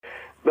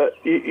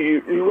that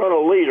you run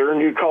a leader,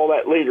 and you call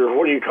that leader,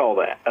 what do you call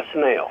that? A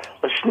snell.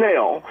 A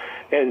snell.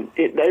 And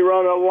they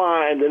run a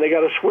line, then they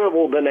got a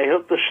swivel, then they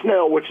hook the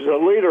snell, which is a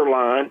leader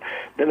line.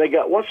 Then they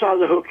got, what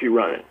size of hook you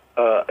running?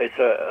 It's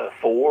a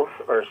 4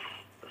 or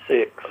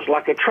 6. It's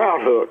like a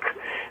trout hook.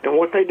 And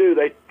what they do,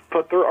 they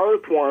put their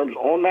earthworms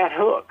on that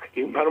hook.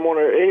 You can put them on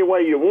there any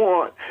way you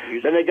want.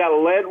 Then they got a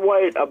lead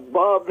weight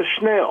above the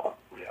snell.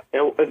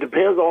 And it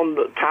depends on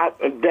the type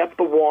and depth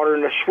of water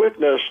and the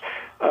swiftness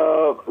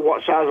of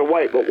what size of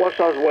weight. But what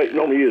size of weight you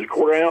normally use?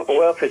 Quarter ounce?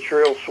 Well, if it's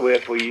real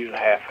swift, we use a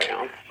half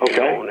ounce.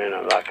 Okay. And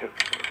then like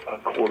a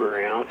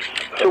quarter ounce.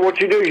 So what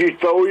you do is you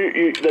throw,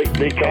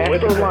 they cast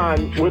their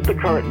line with the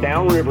current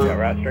downriver. Yeah,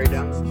 right straight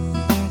down.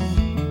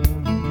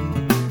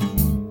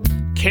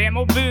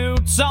 Camel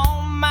boots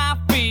on my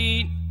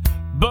feet,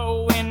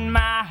 bow in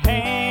my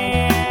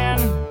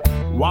hand,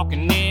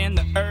 walking in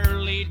the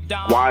early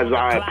dawn. Wise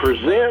Eye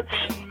presents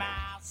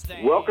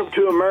Welcome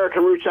to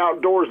American Roots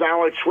Outdoors.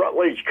 Alex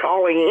Rutledge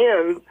calling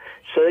in,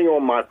 sitting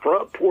on my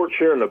front porch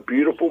here in the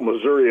beautiful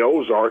Missouri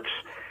Ozarks.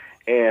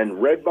 And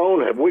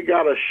Redbone, have we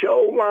got a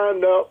show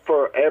lined up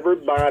for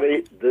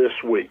everybody this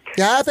week?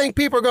 Yeah, I think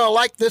people are going to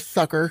like this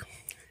sucker.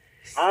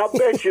 I'll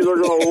bet you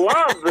they're going to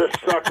love this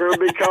sucker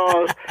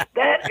because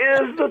that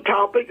is the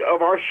topic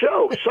of our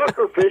show,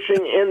 sucker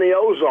fishing in the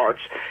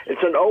Ozarks.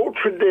 It's an old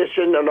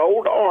tradition, an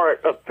old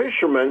art of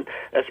fishermen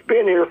that's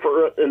been here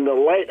in the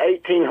late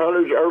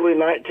 1800s, early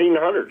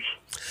 1900s.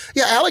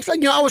 Yeah, Alex, I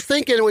was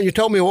thinking when you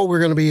told me what we're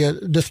going to be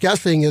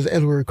discussing as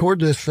we record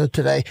this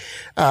today,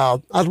 I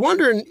was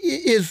wondering,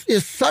 is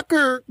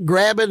sucker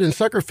grabbing and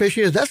sucker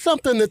fishing, is that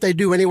something that they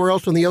do anywhere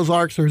else in the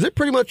Ozarks, or is it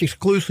pretty much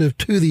exclusive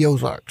to the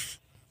Ozarks?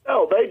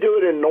 No, they do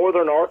it in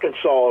northern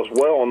Arkansas as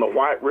well, on the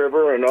White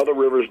River and other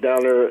rivers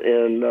down there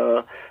in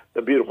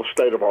the beautiful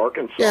state of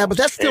Arkansas. Yeah, but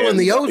that's still in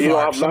the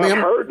Ozarks. I've not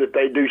heard that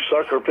they do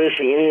sucker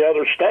fishing in any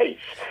other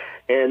states.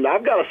 And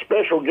I've got a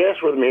special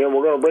guest with me here, and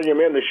we're going to bring him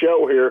in the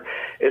show here.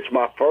 It's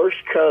my first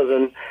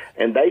cousin,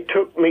 and they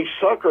took me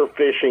sucker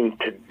fishing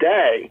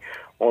today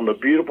on the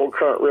beautiful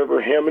Current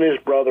River, him and his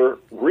brother,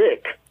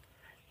 Rick.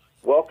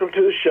 Welcome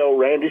to the show,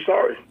 Randy.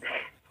 Sorry.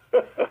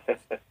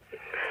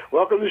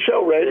 Welcome to the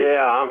show, Randy.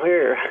 Yeah, I'm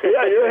here.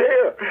 Yeah, you're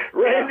here.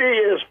 Randy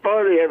is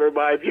funny,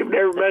 everybody. If you've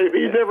never met him,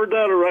 he's never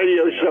done a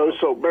radio show,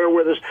 so bear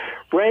with us.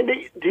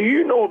 Randy, do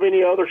you know of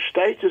any other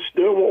states that's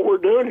doing what we're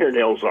doing here in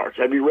the Ozarks?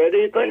 Have you read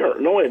anything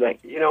or know anything?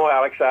 You know,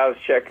 Alex, I was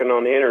checking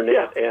on the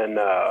internet, and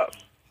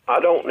I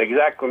don't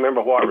exactly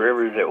remember what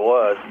rivers it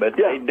was, but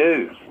they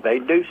do. They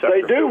do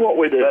sucker. They do what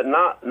we do. But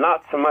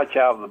not so much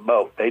out of the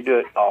boat. They do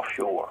it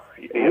offshore.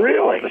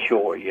 Really? Off the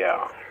shore,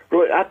 yeah.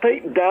 Really, I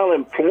think down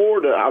in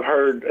Florida, I've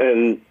heard,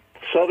 and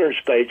southern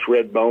states,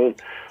 Redbone,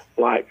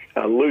 like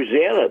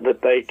Louisiana,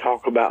 that they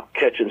talk about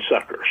catching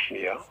suckers.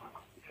 Yeah.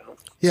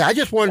 Yeah, I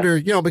just wonder,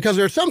 because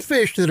there are some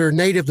fish that are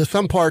native to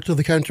some parts of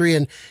the country,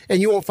 and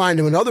you won't find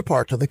them in other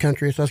parts of the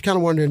country. So I was kind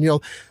of wondering,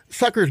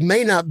 suckers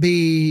may not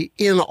be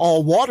in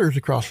all waters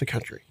across the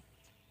country.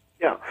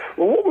 Yeah.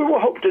 Well, what we will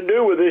hope to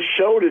do with this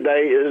show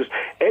today is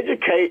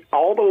educate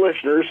all the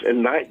listeners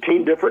in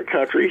 19 different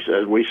countries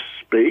as we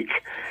speak,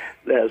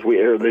 as we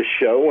air this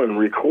show and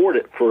record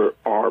it for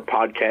our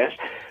podcast,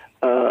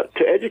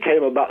 to educate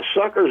them about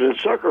suckers and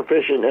sucker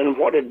fishing and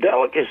what a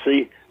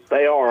delicacy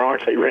they are,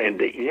 aren't they,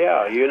 Randy?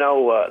 Yeah,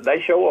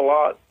 they show a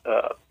lot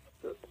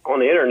on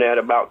the internet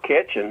about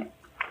catching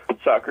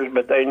suckers,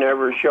 but they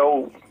never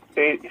show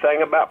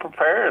anything about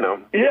preparing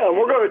them. Yeah,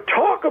 we're going to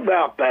talk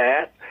about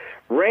that.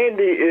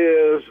 Randy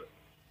is,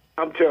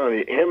 I'm telling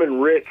you, him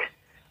and Rick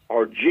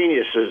are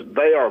geniuses.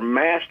 They are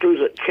masters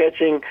at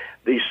catching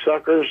these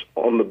suckers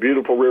on the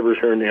beautiful rivers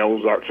here in the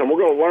Ozarks. And we're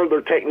going to learn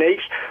their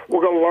techniques.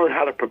 We're going to learn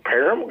how to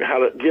prepare them, how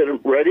to get them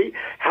ready,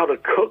 how to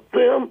cook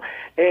them.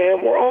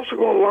 And we're also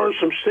going to learn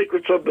some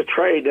secrets of the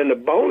trade in the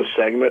bonus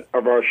segment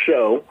of our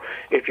show,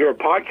 if you're a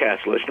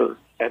podcast listener,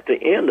 at the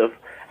end of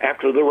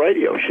after the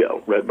radio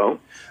show, Redbone.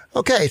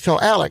 Okay, so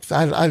Alex,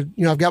 I've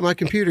got my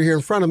computer here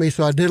in front of me,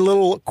 so I did a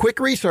little quick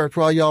research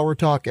while y'all were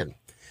talking.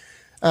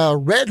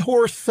 Red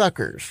horse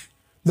suckers.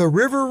 The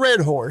river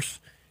red horse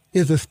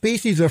is a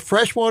species of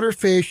freshwater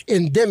fish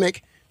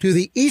endemic to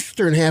the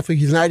eastern half of the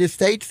United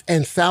States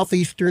and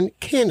southeastern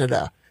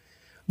Canada.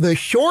 The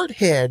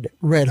shorthead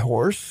red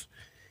horse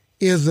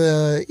is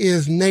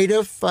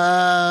native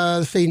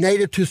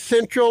to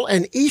central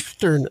and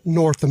eastern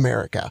North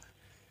America.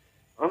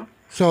 Huh?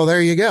 So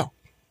there you go.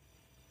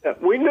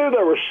 We knew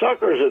there were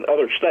suckers in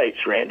other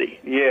states, Randy.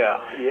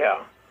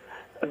 Yeah.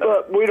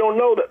 But we don't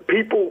know that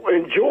people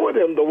enjoy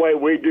them the way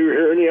we do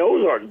here in the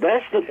Ozarks.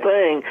 That's the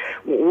thing.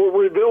 We're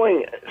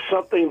revealing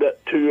something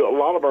that to a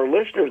lot of our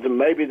listeners that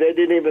maybe they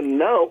didn't even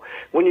know.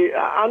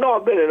 I know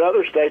I've been in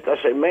other states. I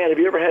say, man, have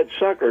you ever had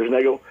suckers? And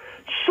they go,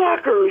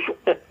 suckers?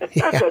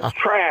 That's a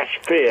trash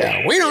fish.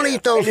 Yeah, we don't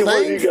eat those things. What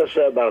are you things. going to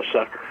say about a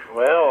sucker?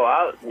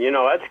 Well,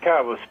 that's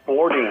kind of a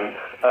sporting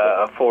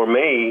for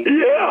me.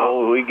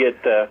 Yeah. We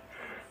get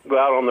go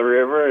out on the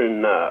river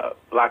and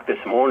like this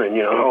morning,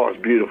 you know. Oh,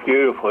 it's beautiful.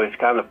 Beautiful. It's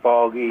kind of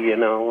foggy, you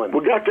know. And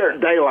we got there at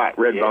daylight,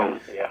 Redbone.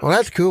 Yeah. Well,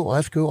 that's cool.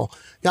 That's cool.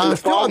 Now, And the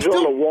fog's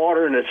on the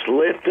water, and it's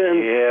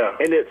lifting. Yeah.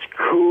 And it's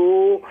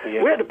cool.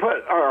 Yeah. We had to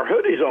put our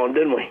hoodies on,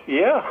 didn't we?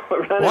 Yeah.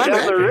 Running Well,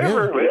 down the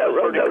river. Yeah,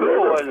 right down the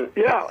river. Wasn't it?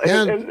 Yeah.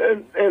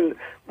 And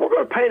we're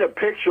going to paint a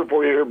picture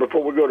for you here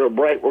before we go to a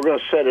break. We're going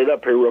to set it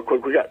up here real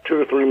quick. We got 2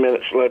 or 3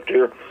 minutes left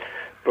here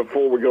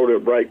before we go to a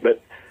break.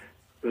 But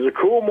it was a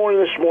cool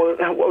morning this morning.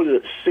 What was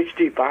it,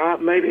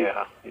 65 maybe?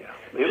 Yeah.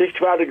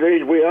 65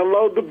 degrees. We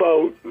unload the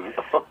boat.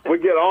 We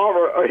get all of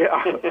our, we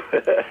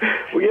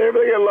get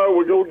everything unloaded.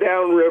 We go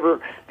downriver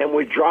and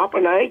we drop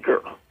an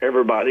anchor,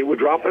 everybody. We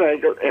drop an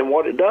anchor, and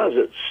what it does,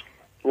 it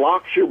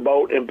locks your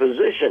boat in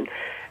position.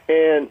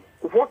 And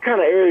what kind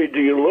of area do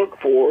you look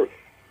for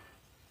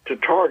to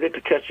target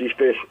to catch these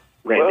fish,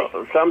 Randy?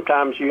 Well,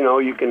 sometimes, you know,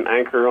 you can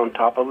anchor on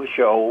top of a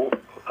shoal,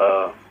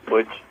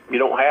 which you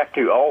don't have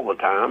to all the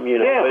time, you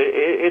know. Yeah. But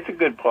it's a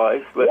good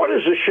place. But What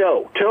is a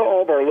show? Tell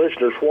all of our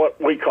listeners what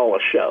we call a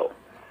show.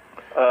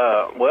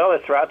 well,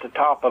 it's right at the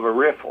top of a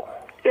riffle.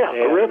 Yeah,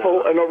 a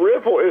riffle. And a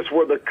riffle is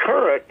where the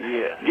current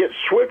gets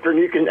swifter, and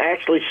you can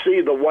actually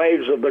see the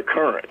waves of the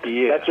current.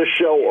 Yeah. That's a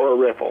show or a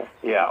riffle.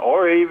 Yeah,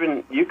 or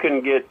even you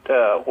can get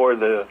where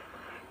the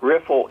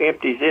riffle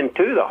empties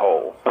into the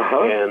hole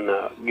and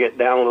get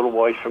down a little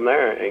ways from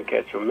there and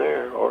catch them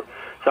there. Or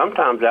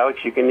sometimes, Alex,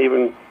 you can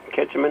even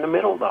catch them in the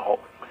middle of the hole.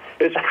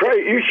 It's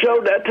great. You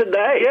showed that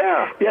today.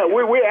 Yeah,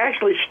 we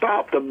actually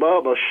stopped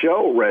above a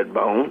show,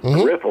 Redbone,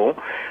 riffle,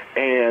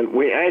 and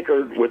we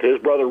anchored with his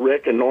brother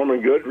Rick and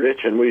Norman Goodrich,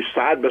 and we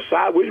side by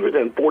side. We were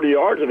within 40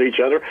 yards of each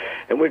other,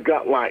 and we've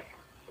got like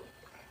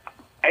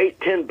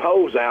 8-10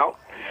 poles out,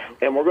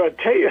 and we're going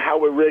to tell you how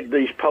we rigged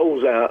these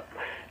poles out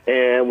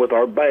and with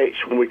our baits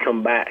when we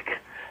come back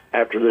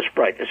after this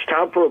break. It's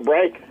time for a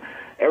break.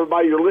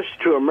 Everybody, you're listening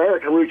to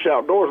American Roots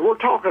Outdoors. We're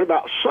talking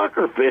about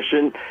sucker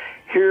fishing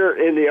here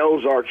in the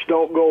Ozarks.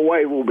 Don't go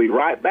away. We'll be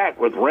right back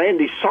with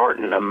Randy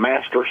Sartin, a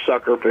master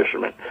sucker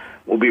fisherman.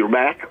 We'll be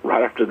back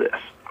right after this.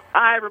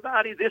 Hi,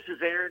 everybody. This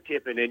is Aaron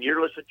Tippin, and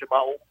you're listening to my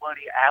old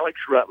buddy Alex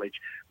Rutledge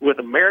with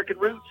American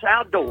Roots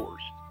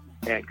Outdoors.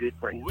 And good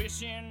friends.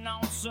 Wishing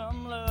on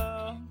some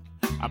love.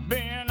 I've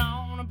been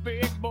on a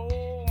big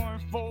boy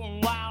for a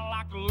while.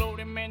 I could load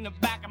him in the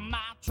back of my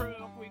truck.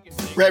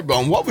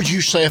 Redbone, what would you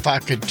say if I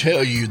could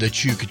tell you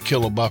that you could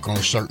kill a buck on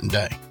a certain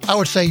day? I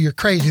would say you're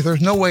crazy.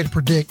 There's no way to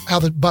predict how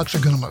the bucks are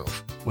going to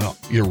move. Well,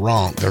 you're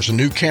wrong. There's a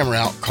new camera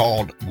out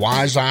called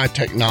Wise Eye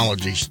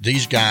Technologies.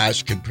 These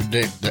guys can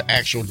predict the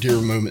actual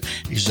deer movement,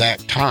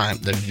 exact time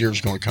that a deer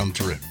is going to come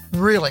through.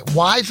 Really?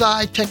 Wise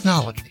Eye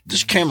Technology.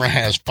 This camera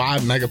has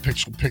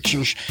 5-megapixel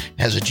pictures,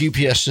 has a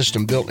GPS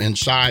system built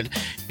inside,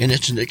 and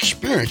it's an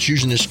experience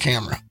using this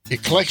camera.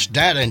 It collects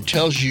data and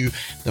tells you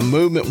the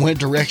movement, wind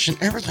direction,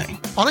 everything.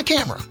 On a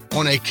camera?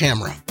 On a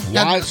camera.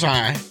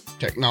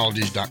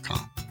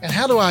 WiseEyeTechnologies.com. And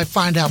how do I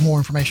find out more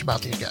information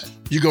about these guys?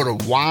 You go to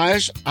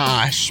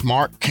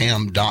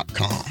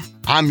WiseEyeSmartCam.com.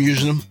 I'm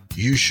using them.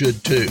 You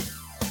should too.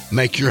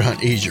 Make your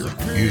hunt easier.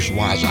 Use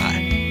Wise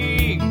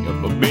Eye.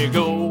 Up a big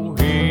old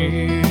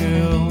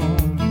hill,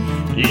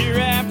 year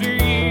after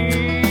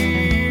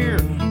year,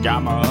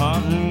 got my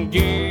hunting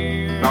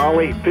gear.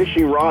 Ollie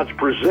Fishing Rods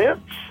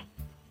presents.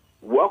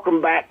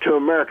 Welcome back to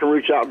American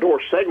Roots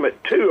Outdoors, segment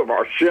 2 of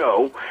our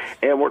show,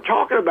 and we're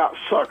talking about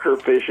sucker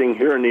fishing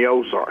here in the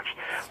Ozarks.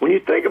 When you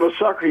think of a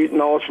sucker, you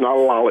know it's not a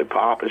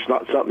lollipop. It's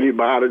not something you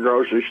buy at a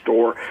grocery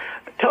store.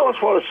 Tell us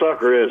what a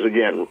sucker is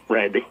again,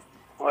 Randy.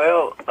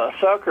 Well, a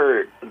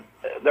sucker,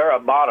 they're a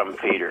bottom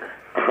feeder.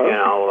 You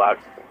know, like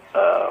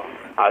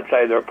I'd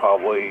say they're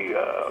probably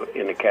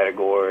in the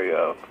category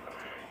of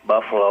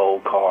buffalo,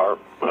 carp,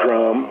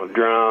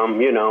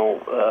 drum, you know,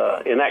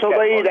 in that So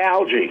category. they eat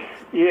algae.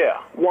 Yeah.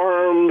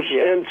 Worms,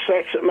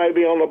 insects that may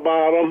be on the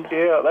bottom.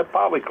 Yeah, they're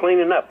probably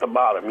cleaning up the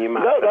bottom, you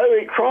might No, say.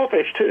 they eat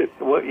crawfish too.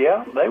 Well,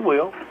 yeah, they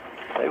will.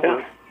 They will.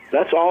 Yeah,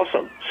 that's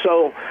awesome.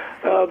 So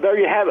there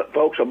you have it,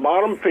 folks. A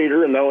bottom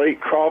feeder, and they'll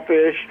eat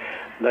crawfish.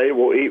 They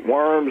will eat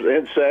worms,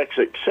 insects,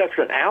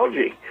 etc., and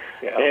algae.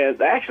 Yeah.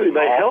 And actually,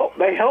 they help.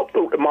 They help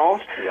the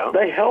moss. Yeah.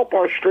 They help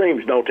our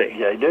streams, don't they?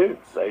 They do.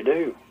 They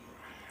do.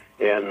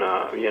 And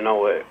you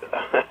know, it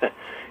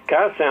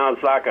kind of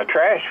sounds like a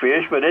trash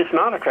fish, but it's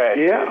not a trash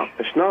Yeah, fish.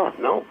 it's not.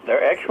 No,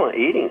 they're excellent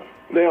eating.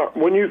 They are.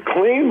 When you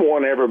clean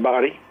one,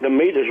 everybody, the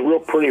meat is real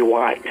pretty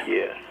white.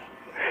 Yes.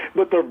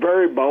 But they're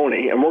very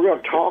bony, and we're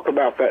going to talk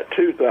about that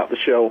too throughout the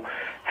show.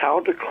 How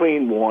to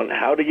clean one,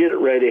 how to get it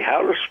ready,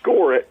 how to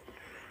score it.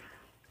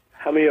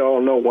 How many of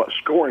y'all know what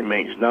scoring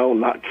means? No,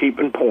 not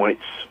keeping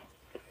points.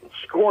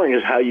 Scoring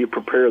is how you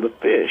prepare the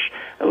fish.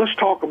 And let's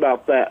talk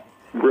about that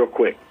real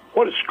quick.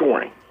 What is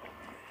scoring?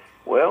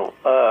 Well,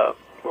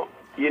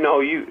 you know,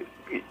 you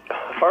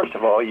first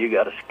of all, you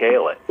got to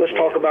scale it. Let's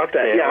talk about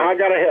that. Yeah, I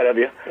got ahead of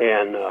you.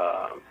 And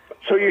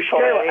so you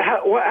scale it.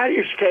 How do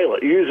you scale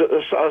it? You use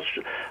a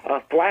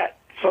flat,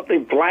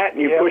 something flat,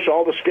 and you push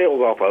all the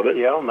scales off of it.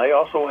 Yeah, and they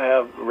also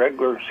have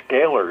regular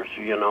scalers,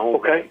 you know.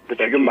 Okay, that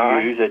you can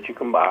buy. That you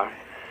can buy.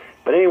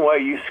 But anyway,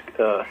 you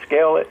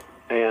scale it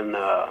and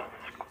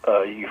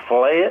you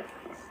fillet it.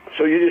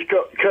 So you just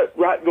go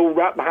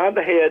right behind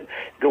the head,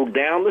 go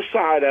down the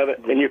side of it,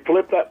 and you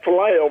flip that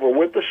fillet over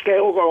with the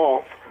scales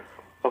off.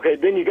 Okay,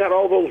 then you got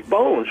all those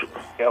bones.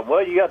 Yeah,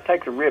 well, you got to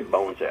take the rib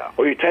bones out.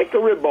 Well, you take the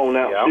rib bone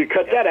out, so you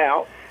cut that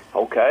out.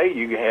 Okay,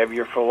 you have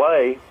your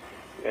fillet,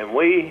 and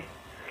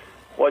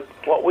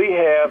what we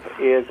have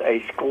is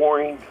a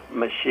scoring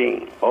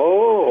machine.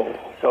 Oh.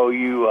 So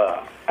you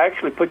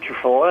actually put your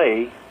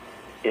fillet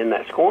in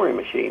that scoring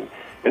machine.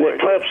 And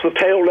it clamps the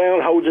tail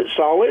down, holds it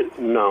solid?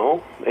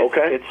 No.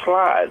 It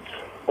slides.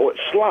 Oh, it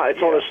slides.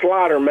 It's on a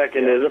slider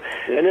mechanism.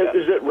 Yeah. And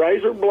is it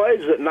razor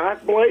blades? Is it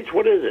knife blades?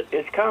 What is it?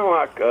 It's kind of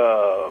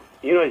like,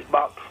 these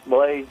box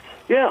blades?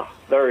 Yeah.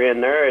 They're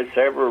in there. It's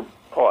every,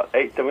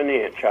 eighth of an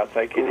inch, I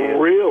think it is.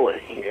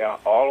 Really? Yeah,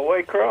 all the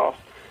way across.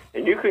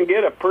 And you can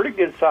get a pretty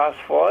good-sized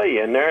fillet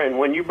in there, and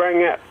when you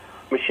bring that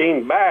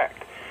machine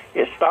back,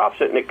 it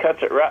stops it and it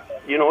cuts it right.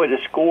 It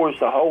just scores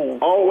the whole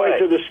all the way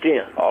to the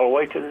skin. All the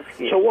way to the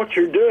skin. So what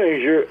you're doing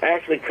is you're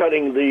actually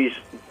cutting these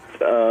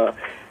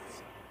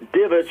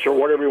divots or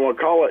whatever you want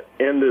to call it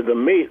into the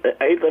meat, an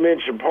eighth of an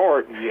inch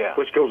apart,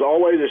 which goes all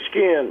the way to the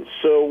skin.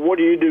 So what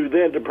do you do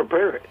then to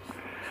prepare it?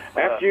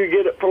 After you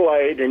get it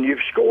filleted and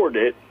you've scored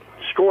it,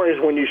 scoring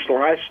is when you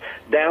slice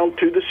down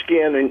to the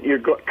skin and you're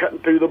cutting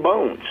through the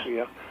bones.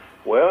 Yeah.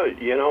 Well,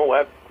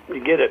 after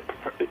you get it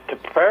to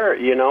prepare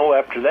it,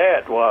 after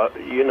that,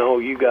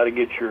 you got to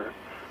get your,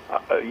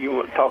 you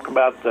want to talk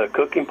about the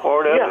cooking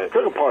part of it? Yeah,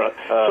 cooking part of it.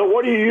 So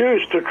what do you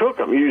use to cook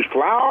them? You use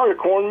flour or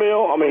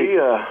cornmeal?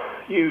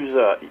 We use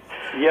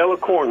yellow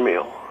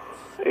cornmeal,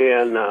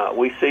 and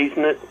we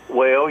season it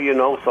well,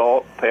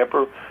 salt,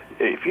 pepper.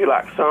 If you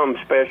like some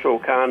special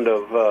kind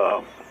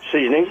of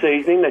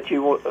seasoning that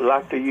you would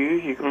like to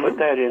use, you can put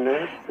that in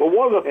there. Well,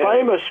 one of the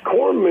famous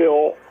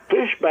cornmeal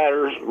fish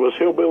batters was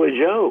Hillbilly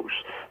Joe's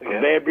of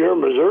Van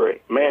Buren,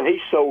 Missouri. Man, he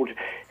sold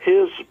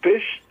his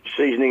fish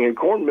seasoning and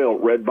cornmeal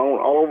red bone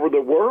all over the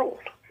world.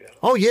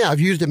 Oh, yeah, I've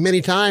used it many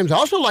times. I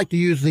also like to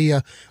use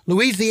the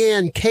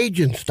Louisiana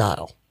Cajun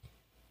style.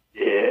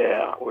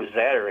 Yeah. Or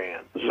Zatarain.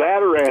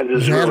 Zatarain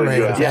is really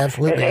good. Yeah,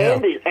 absolutely.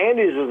 And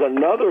Andy's is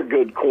another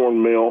good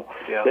cornmeal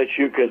that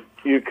you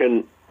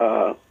can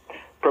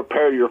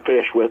prepare your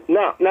fish with.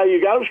 Now you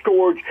got them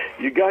scored.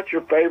 You got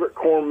your favorite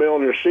cornmeal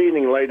and your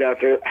seasoning laid out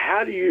there.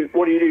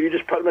 What do you do? You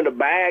just put them in a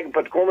bag,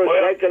 put the cornmeal,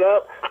 shake it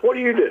up? What do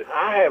you do?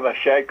 I have a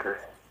shaker.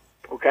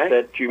 Okay.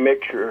 That you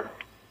mix your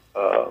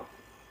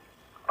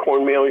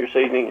cornmeal, your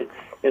seasoning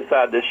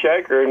inside the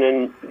shaker, and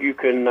then you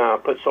can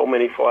put so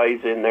many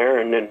fillets in there,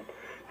 and then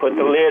put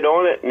the lid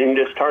on it, and then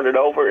just turn it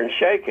over and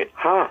shake it.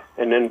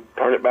 And then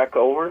turn it back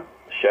over.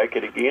 Shake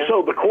it again.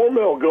 So the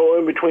cornmeal go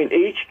in between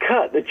each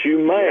cut that you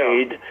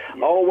made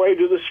all the way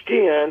to the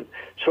skin,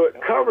 so it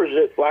covers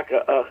it like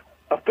a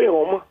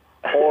film,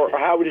 or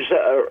how would you say,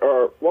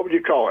 or what would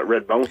you call it,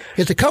 Redbone?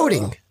 It's a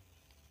coating.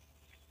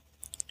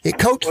 It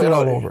coats it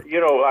all over.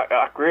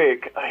 Like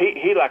Rick,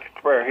 he likes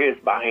to prepare his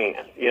by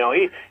hand. He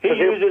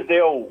uses the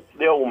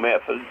old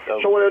method.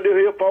 So what he'll do,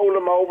 he'll fold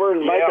them over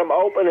and make them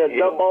open and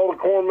dump all the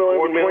cornmeal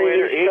in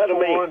between each cut of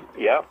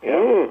meat.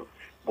 Yep.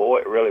 Boy,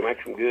 it really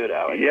makes them good,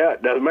 Alex. Yeah,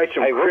 it does make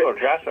them. Hey, we're going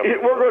to try something.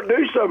 We're going to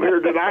do something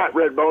here tonight,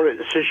 Redbone.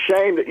 It's a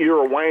shame that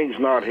Wayne's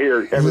not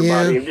here,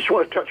 everybody. I just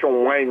want to touch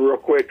on Wayne real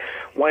quick.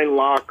 Wayne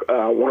Locke,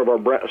 one of our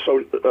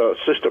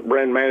assistant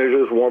brand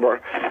managers, one of our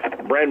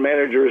brand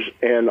managers,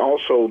 and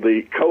also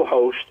the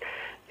co-host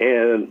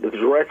and the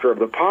director of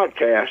the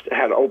podcast,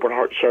 had open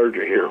heart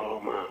surgery here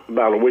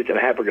about a week and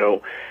a half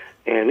ago.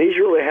 And he's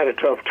really had a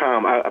tough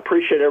time. I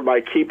appreciate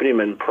everybody keeping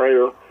him in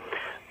prayer.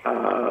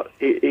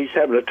 He's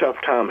having a tough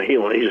time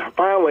healing. He's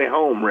finally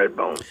home,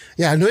 Redbone.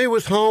 Yeah, I knew he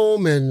was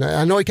home, and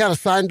I know he kind of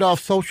signed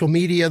off social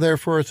media there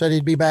for us, said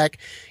he'd be back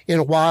in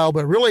a while.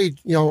 But really,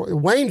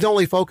 Wayne's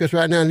only focus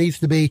right now needs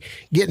to be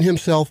getting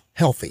himself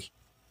healthy.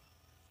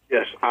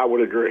 Yes, I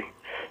would agree.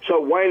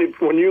 So, Wayne,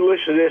 when you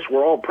listen to this,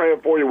 we're all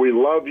praying for you. We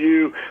love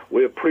you.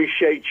 We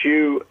appreciate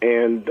you,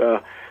 and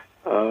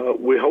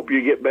we hope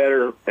you get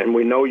better, and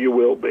we know you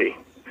will be.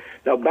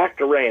 Now, back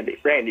to Randy.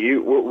 Randy,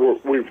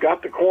 we've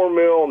got the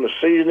cornmeal and the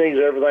seasonings,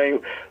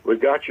 everything. We've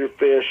got your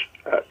fish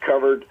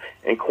covered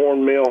in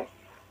cornmeal.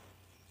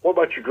 What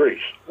about your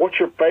grease? What's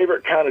your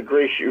favorite kind of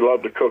grease you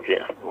love to cook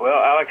in?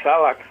 Well, Alex, I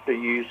like to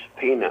use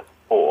peanut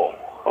oil.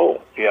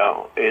 Oh.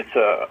 Yeah, it's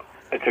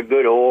a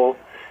good oil,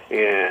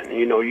 and,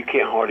 you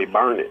can't hardly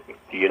burn it.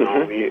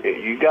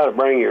 You got to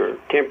bring your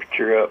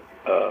temperature up.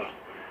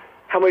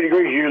 How many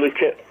degrees you usually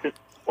keep?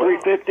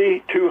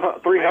 350,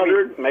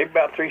 300? Maybe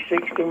about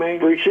 360, maybe.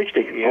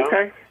 360, yeah.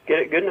 Okay. Get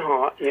it good and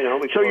hot,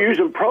 So you're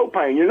using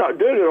propane. You're not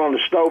doing it on the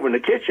stove in the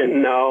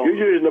kitchen. No.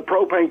 You're using the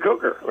propane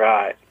cooker.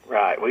 Right.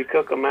 We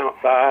cook them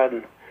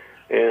outside,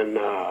 and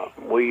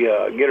we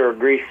get our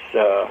grease.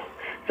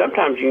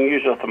 Sometimes you can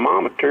use a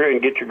thermometer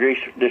and get your grease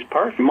just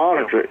perfect.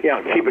 Monitor it,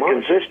 keep it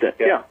consistent,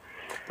 yeah.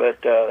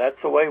 But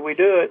that's the way we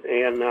do it,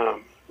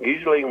 and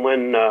usually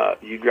when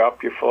you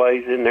drop your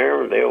fillets in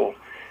there,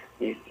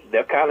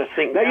 they'll kind of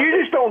sink Now, down.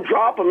 you just don't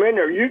drop them in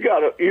there. You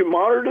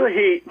monitor the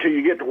heat until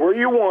you get to where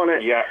you want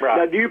it. Yeah, right.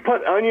 Now, do you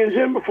put onions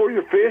in before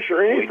your fish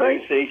or We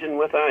anything? do season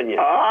with onions.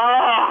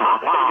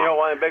 Ah! You know,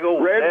 one big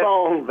old Red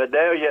bone.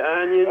 Vidalia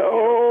onion.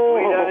 Oh,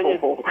 Sweet onion.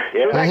 so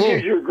Yeah. that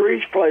gives you a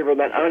grease flavor,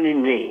 that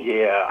onion need.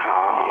 Yeah,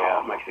 yeah,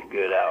 it makes it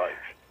good, Alex.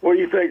 What do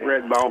you think,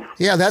 Redbone?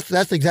 Yeah,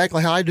 that's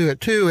exactly how I do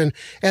it too. And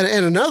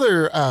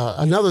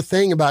another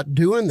thing about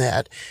doing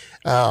that,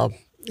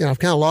 I've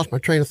kind of lost my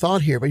train of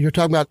thought here, but you're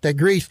talking about that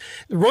grease.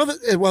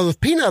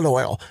 With peanut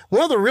oil,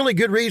 one of the really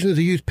good reasons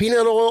to use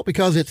peanut oil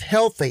because it's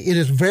healthy. It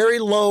is very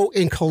low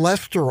in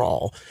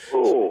cholesterol.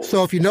 Ooh.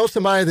 So if you know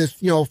somebody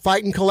that's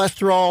fighting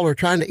cholesterol or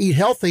trying to eat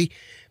healthy,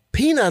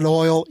 peanut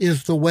oil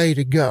is the way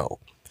to go.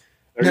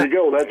 There you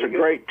go. That's a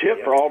great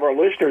tip for all of our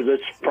listeners.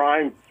 It's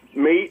prime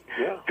meat,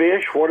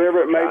 fish,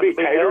 whatever it may be.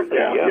 Healthy,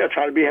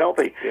 try to be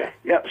healthy.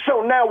 Yeah.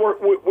 So now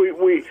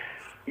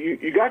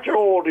you got your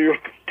oil to your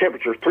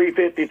temperature,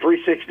 350,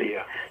 360.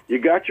 Yeah. You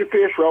got your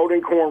fish rolled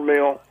in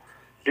cornmeal.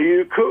 Do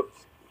you cook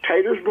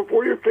taters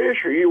before your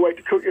fish, or you wait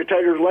to cook your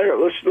taters later?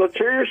 Let's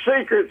hear your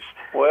secrets.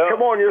 Well,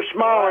 come on, you're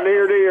smiling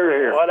ear to ear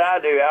here. What I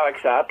do,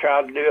 Alex, I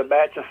try to do a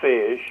batch of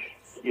fish.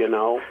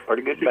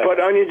 Pretty good. You put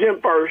onions in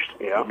first,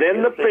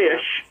 then the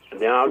fish.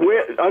 Then I'll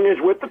onions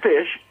with the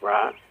fish.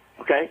 Right.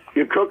 Okay.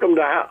 You cook them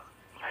to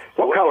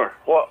what color?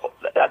 Well,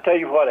 I tell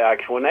you what,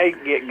 Alex. When they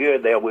get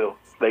good, they will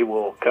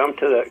come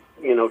to the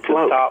to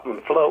the top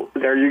and float.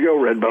 There you go,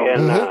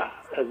 Redbone.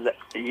 And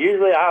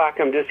usually I like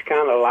them just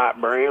kind of light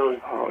brown.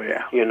 Oh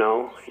yeah. You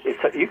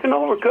can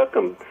overcook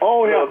them.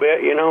 Oh yeah. A little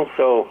bit,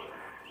 So,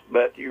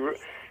 but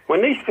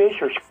when these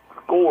fish are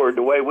scored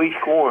the way we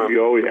score them,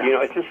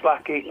 it's just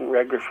like eating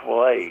regular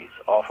fillets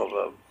off of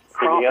a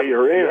crappie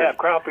or anything. Yeah,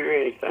 crappie or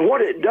anything.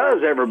 What it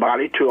does,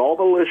 everybody, to all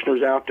the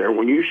listeners out there,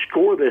 when you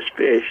score this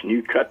fish and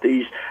you cut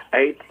these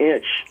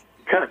 1/8-inch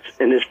cuts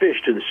in this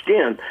fish to the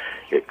skin,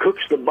 it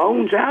cooks the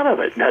bones out of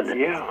it, doesn't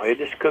it? Yeah, it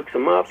just cooks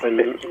them up, and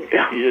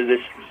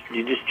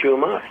you just chew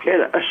them up.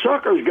 And a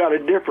sucker's got a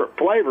different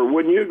flavor.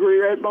 Wouldn't you agree,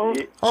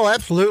 Redbone? Oh,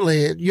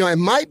 absolutely. It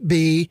might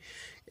be,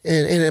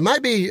 and it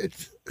might be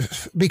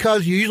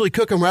because you usually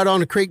cook them right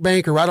on the creek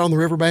bank or right on the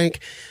river bank,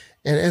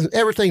 and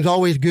everything's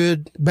always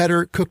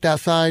better cooked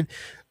outside,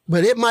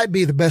 but it might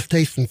be the best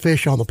tasting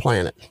fish on the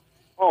planet.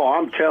 Oh,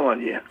 I'm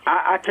telling you.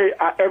 I tell you,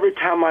 every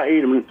time I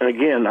eat them, and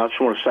again, I just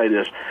want to say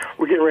this,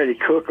 we're getting ready to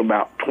cook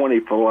about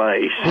 20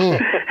 fillets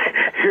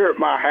here at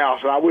my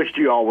house, and I wished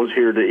you all was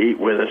here to eat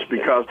with us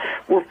because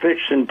we're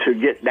fixing to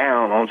get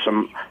down on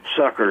some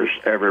suckers,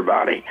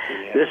 everybody.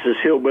 Yeah. This is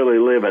hillbilly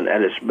living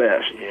at its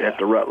best at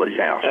the Rutledge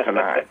house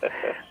tonight.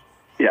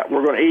 Yeah,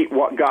 we're going to eat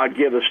what God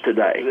give us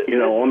today,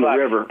 on the like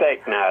river.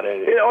 Steak night,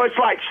 isn't it? It's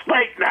like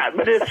steak night,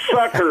 but it's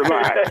sucker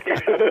night.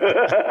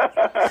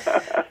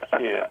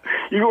 Yeah.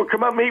 You going to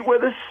come up and eat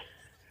with us?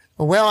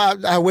 Well,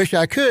 I wish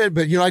I could,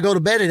 but, I go to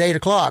bed at 8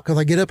 o'clock because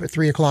I get up at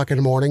 3 o'clock in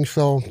the morning,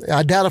 so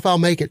I doubt if I'll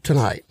make it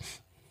tonight.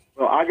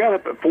 Well, I got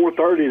up at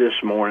 4:30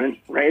 this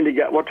morning. Randy,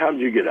 what time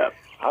did you get up?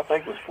 I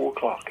think it was 4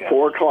 o'clock. Yeah.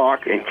 4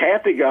 o'clock, and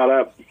Kathy got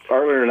up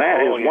earlier than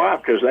that, his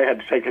wife, because they had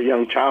to take a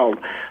young child,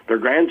 their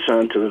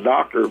grandson, to the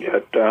doctor.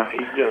 Yeah. But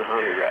he's doing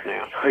honey right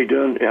now. He's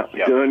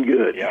doing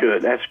good. Yep.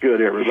 Good. That's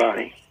good,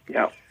 everybody.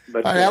 Yeah.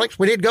 But, all right, Alex,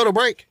 we need to go to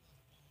break.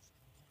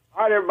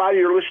 All right, everybody,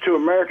 you're listening to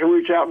American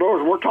Roots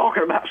Outdoors. We're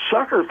talking about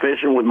sucker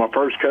fishing with my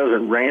first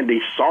cousin,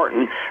 Randy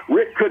Sartin.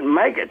 Rick couldn't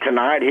make it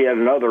tonight. He had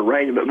another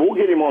arrangement, but we'll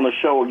get him on the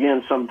show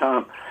again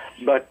sometime.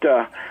 But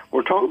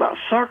we're talking about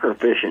sucker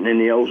fishing in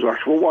the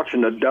Ozarks. We're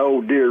watching the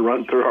doe deer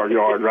run through our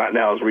yard right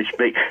now as we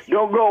speak.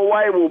 Don't go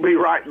away. We'll be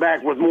right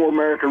back with more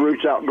American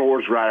Roots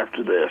Outdoors right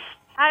after this.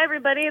 Hi,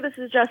 everybody. This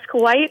is Jessica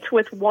White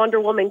with Wonder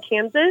Woman,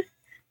 Kansas.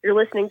 You're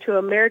listening to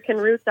American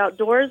Roots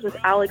Outdoors with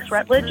Alex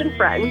Rutledge and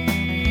friends.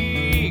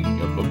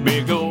 Up a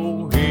big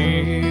old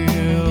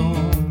hill,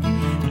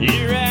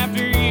 year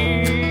after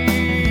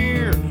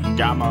year,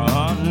 got my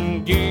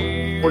hunting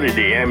gear. What did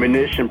the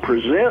Ammunition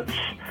presents?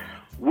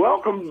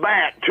 Welcome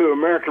back to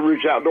American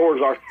Roots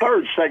Outdoors, our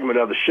third segment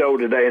of the show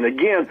today. And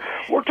again,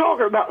 we're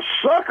talking about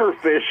sucker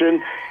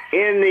fishing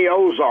in the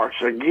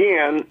Ozarks.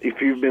 Again, if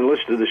you've been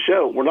listening to the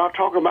show, we're not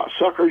talking about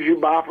suckers you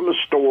buy from the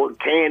store,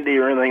 candy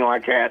or anything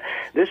like that.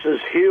 This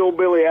is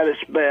hillbilly at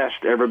its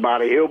best,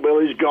 everybody.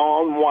 Hillbilly's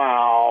gone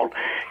wild,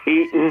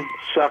 eating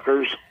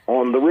suckers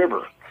on the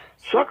river.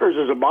 Suckers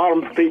is a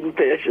bottom-feeding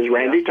fish, as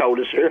Randy told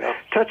us here.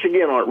 Touch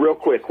again on it real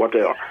quick, what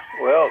they are.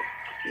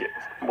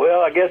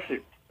 Well, I guess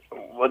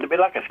would it be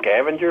like a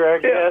scavenger, I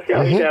guess?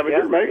 Yeah,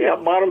 scavenger, maybe a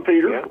bottom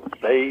feeder. Yeah.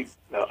 They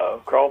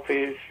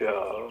crawfish,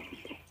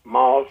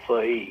 moths,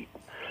 they eat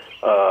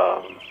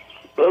a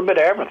little bit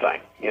of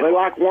everything. They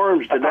like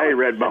worms today,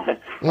 Redbone.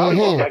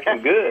 Make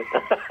them good.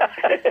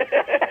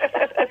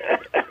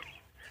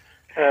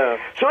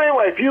 So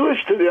anyway, if you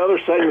listen to the other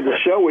segment of the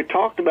show, we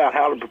talked about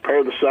how to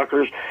prepare the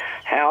suckers,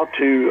 how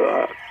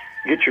to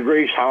get your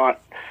grease hot,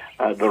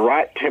 the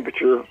right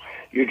temperature.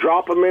 You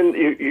drop them in,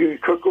 you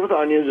cook with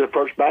onions, the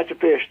first batch of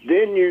fish,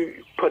 then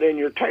you put in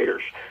your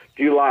taters.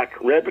 Do you like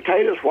red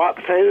potatoes, white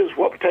potatoes?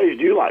 What potatoes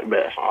do you like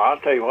best? Oh, I'll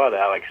tell you what,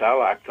 Alex, I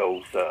like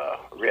those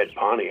red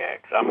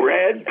Pontiacs.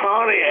 Red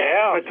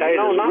Pontiac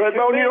potatoes. Red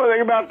Bone, you know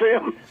anything about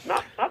them?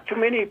 Not too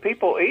many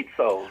people eat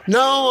those.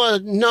 No,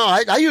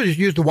 I usually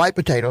use the white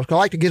potatoes 'cause I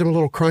like to get them a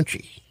little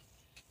crunchy.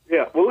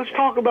 Yeah, well, let's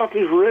talk about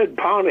these red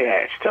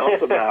Pontiacs. Tell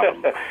us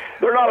about them.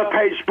 They're not a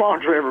paid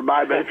sponsor,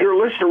 everybody, but if you're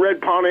listening to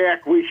Red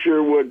Pontiac, we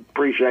sure would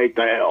appreciate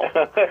the help.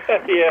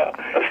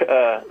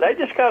 Yeah, they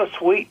just got a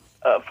sweet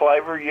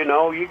flavor, you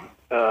know.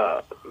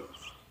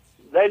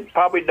 They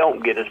probably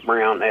don't get as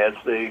brown as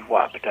the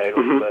white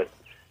potatoes, but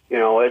you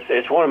know,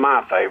 it's one of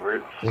my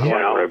favorites. You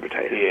know, red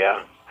potato.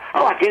 Yeah.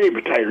 I like any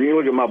potato. You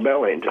look at my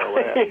belly and tell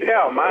that.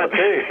 Yeah, mine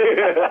too.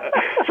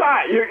 So, all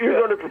right, you're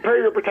going to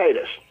prepare your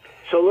potatoes.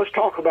 So let's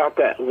talk about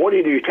that. What do?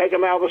 You take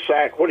them out of the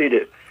sack. What do you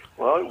do?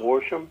 Well,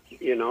 wash them,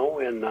 you know,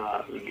 and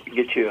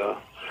get you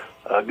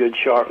a good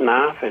sharp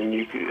knife, and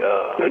you can.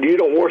 Now, you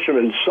don't wash them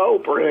in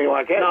soap or anything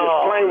like that.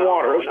 Just plain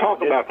water. Let's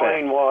talk about that.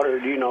 Plain water,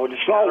 you know,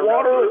 just salt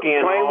water,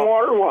 plain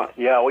water, what?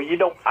 Yeah, well,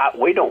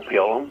 we don't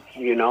peel them,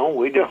 you know.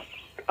 We just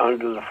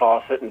under the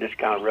faucet and just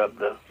kind of rub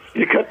the.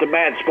 You cut the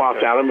bad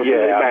spots out of them.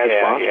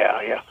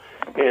 Yeah.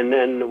 And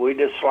then we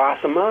just slice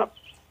them up,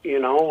 you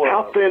know.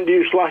 How thin do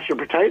you slice your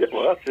potatoes?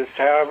 Well, it's just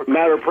however.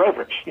 Matter of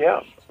preference.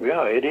 Yeah,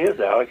 it is,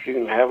 Alex. You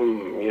can have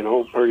them, you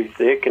know, pretty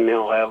thick, and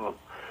they'll have them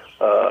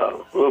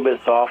a little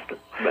bit soft.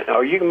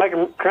 Or you can make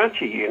them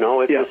crunchy, you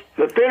know.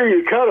 The thinner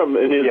you cut them,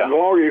 and the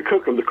longer you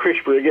cook them, the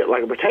crisper you get,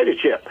 like a potato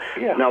chip.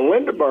 Yeah. Now,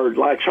 Linda Bird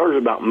likes hers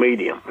about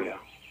medium. Yeah.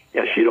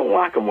 Yeah, she don't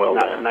like them well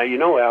done. Now, you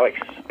know, Alex,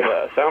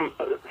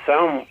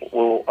 some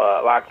will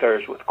like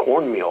theirs with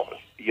cornmeal,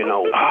 you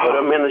know. Put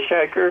them in the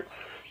shaker.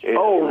 Really?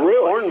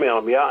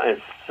 Cornmeal, yeah,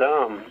 and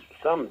some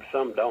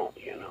don't,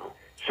 you know.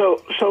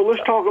 So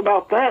let's talk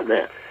about that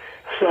then.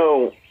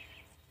 So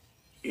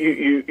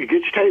you get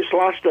your taters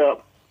sliced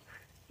up.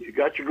 You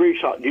got your grease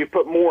hot. Do you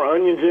put more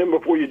onions in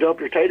before you dump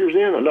your taters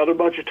in? Another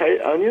bunch of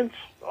onions?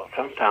 Well,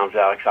 sometimes,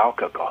 Alex, I'll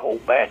cook a whole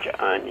batch of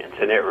onions,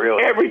 and it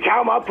really... Every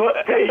time I put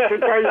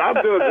taters,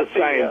 I'm doing the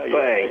same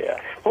thing.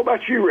 Yeah. What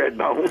about you,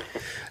 Redbone?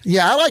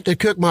 Yeah, I like to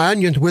cook my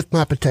onions with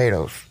my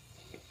potatoes.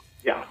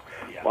 Yeah.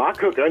 Well, I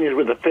cook onions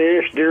with the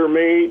fish, deer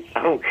meat,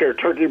 I don't care,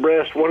 turkey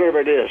breast, whatever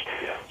it is.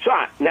 Yeah.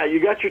 So now you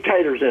got your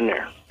taters in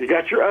there. You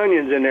got your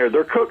onions in there.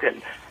 They're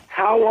cooking.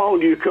 How long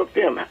do you cook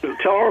them?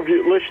 Tell our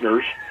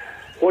listeners,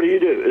 what do?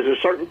 Is it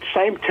a certain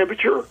same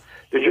temperature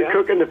that you're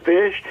cooking the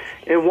fish?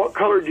 And what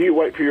color do you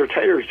wait for your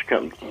taters to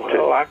come to?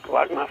 Well,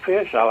 like my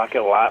fish, I like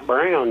it light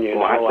brown, you know.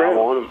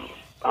 Brown.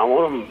 I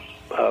want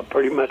them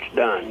pretty much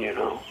done, you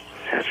know.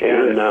 That's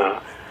good.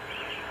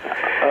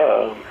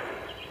 And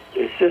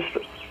it's just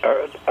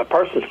a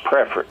person's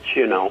preference,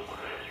 you know.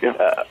 Yeah.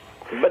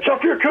 But so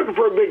if you're cooking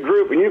for a big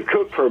group, and you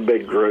cook for a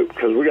big group,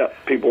 because we got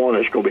people on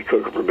that's going to be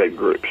cooking for big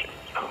groups,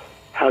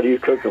 how do you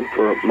cook them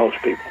for most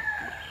people?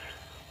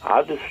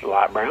 I just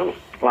light brown them.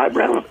 Light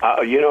brown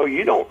them? You know,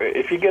 you don't.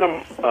 If you get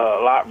them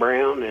light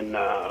brown, and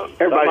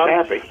everybody's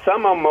happy.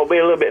 Some of them will be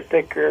a little bit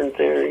thicker and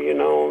thinner, you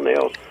know,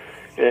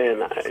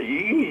 and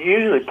you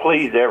usually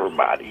please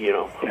everybody, you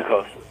know,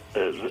 because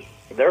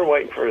they're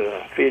waiting for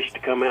the fish to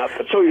come out.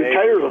 So your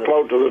taters will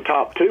float to the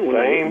top too when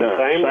same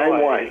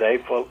way. They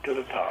float to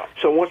the top.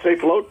 So once they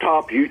float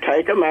top, you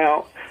take them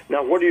out.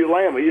 Now, what do you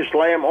lay them? You just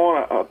lay them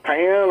on a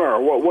pan, or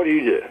what do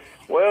you do?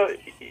 Well,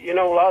 you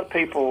know, a lot of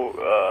people,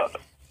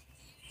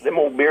 them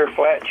old beer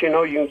flats, you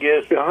know, you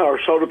can get. Or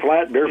soda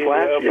flat, beer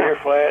flats. Beer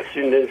flats,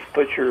 and then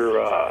put your,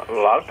 a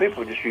lot of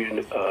people just use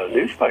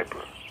newspaper.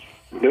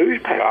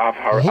 Newspaper?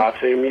 I've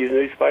seen them use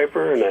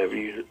newspaper, and they've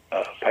used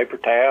paper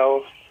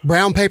towels.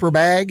 Brown paper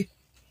bag?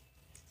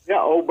 Yeah,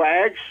 old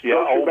bags.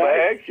 Yeah, old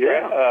bags.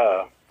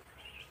 Yeah.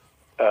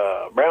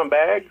 Brown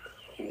bags.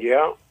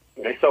 Yeah.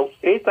 They soak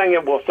anything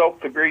that will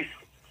soak the grease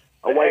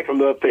away from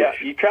the fish.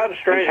 Yeah, you try to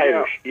strain it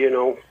out, you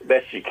know,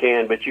 best you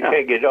can, but you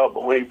can't get it up.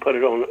 But when you put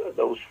it on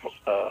those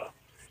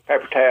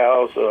paper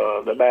towels,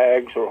 the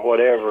bags, or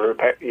whatever,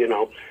 you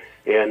know,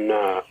 and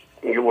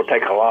you will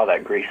take a lot of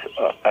that grease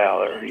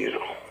out of there, you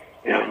know.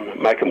 And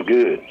make them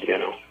good, you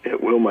know.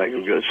 It will make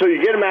them good. So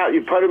you get them out,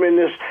 you put them in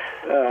this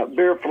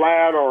beer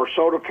flat or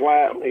soda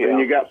flat, and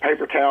you got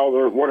paper towels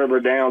or whatever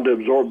down to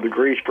absorb the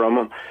grease from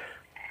them.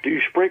 Do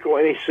you sprinkle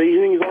any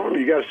seasonings on them?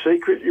 You got a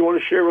secret you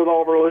want to share with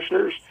all of our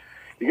listeners?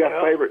 You got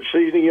a favorite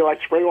seasoning you like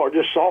to sprinkle, or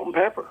just salt and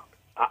pepper?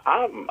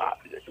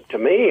 To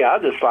me, I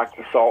just like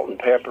the salt and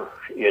pepper,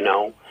 you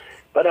know.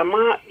 But I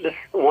might just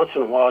once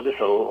in a while just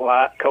a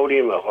light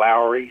coating of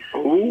Lowry's.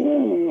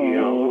 Ooh, you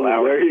know,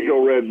 Lowry's. There you go,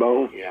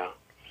 Redbone. Yeah.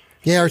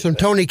 Yeah, or some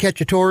Tony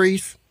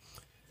Cacciatore's.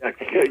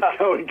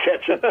 Tony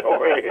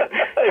Cacciatore,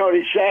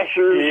 Tony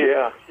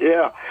Shasher's.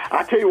 Yeah.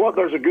 I tell you what,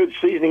 there's a good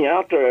seasoning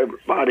out there,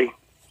 everybody.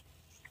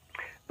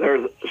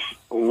 There's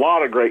a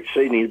lot of great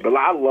seasonings, but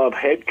I love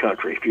Head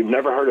Country. If you've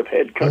never heard of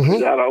Head Country,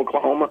 it's out of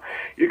Oklahoma.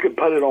 You can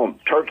put it on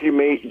turkey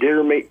meat,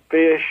 deer meat,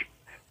 fish,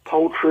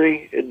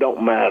 poultry. It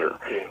don't matter.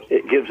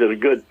 It gives it a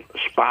good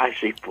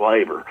spicy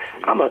flavor.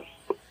 I'm a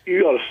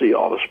You got to see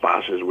all the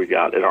spices we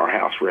got at our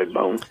house,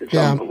 Redbone. It's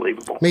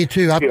unbelievable. Me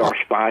too. We are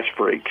spice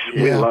freaks.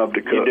 We love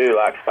to cook. You do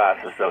like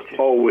spices, don't you?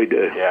 Oh, we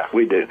do. Yeah.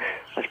 We do.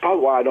 That's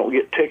probably why I don't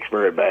get ticks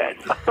very bad.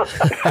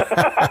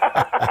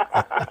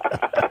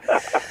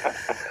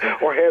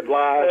 Or head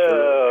lice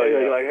or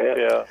anything like that.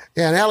 Yeah.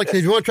 Yeah, and Alex,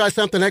 if you want to try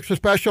something extra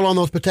special on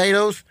those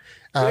potatoes,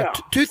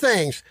 two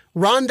things.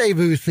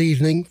 Rendezvous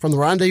seasoning from the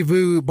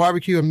Rendezvous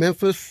Barbecue in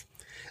Memphis.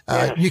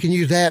 You can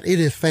use that.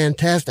 It is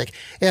fantastic.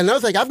 And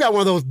another thing, I've got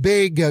one of those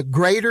big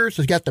graters.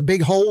 It's got the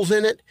big holes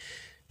in it.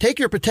 Take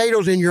your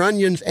potatoes and your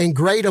onions and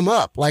grate them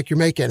up like you're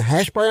making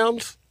hash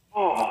browns.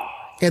 Oh.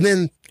 And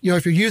then,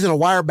 if you're using a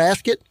wire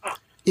basket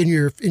in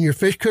your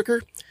fish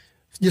cooker,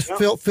 just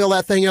fill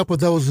that thing up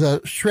with those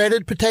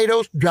shredded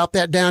potatoes. Drop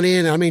that down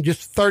in. I mean,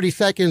 just 30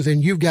 seconds,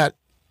 and you've got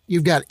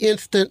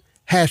instant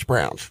hash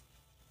browns.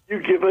 You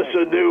give us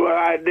a new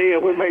idea.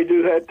 We may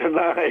do that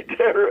tonight.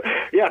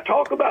 Yeah,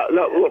 talk about.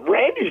 Look,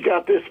 Randy's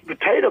got this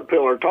potato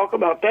pillar. Talk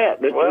about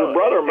that your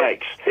brother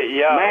makes.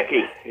 Yeah,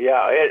 Mackie.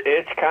 Yeah,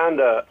 it's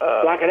kind of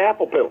like an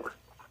apple pillar.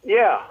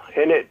 Yeah,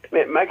 and it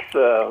makes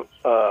the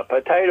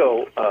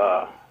potato.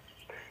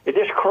 It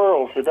just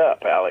curls it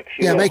up, Alex.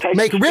 Make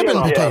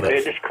ribbon potatoes.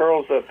 It just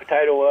curls the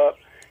potato up,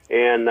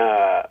 and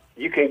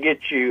you can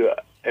get you.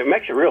 It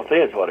makes it real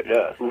thin, is what it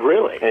does.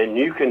 Really? And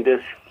you can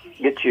just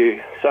get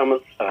you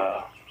some.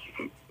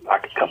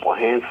 Like a couple of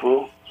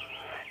handfuls,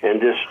 and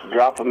just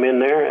drop them in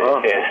there.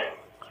 And,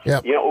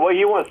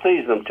 you want to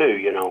season them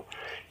too,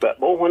 But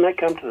boy, when they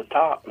come to the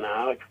top,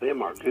 now, Alex,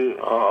 them are good.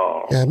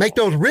 Oh, yeah, make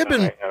those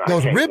ribbon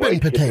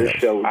potatoes.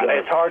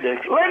 It's hard to.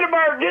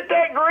 Lindenberg, get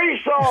that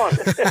grease on.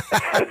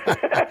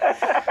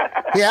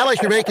 Yeah,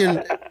 Alex, you're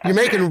making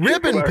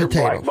ribbon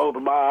potatoes. Both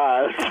of my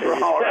eyes.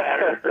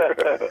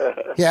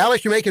 Yeah,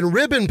 Alex, you're making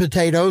ribbon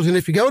potatoes, and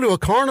if you go to a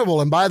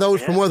carnival and buy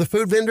those from one of the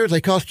food vendors,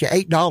 they cost you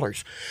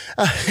 $8.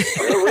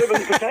 The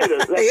ribbon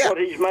potatoes. That's what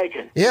he's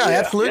making. Yeah,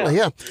 absolutely.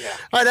 Yeah.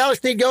 All right,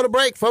 Alex, need to go to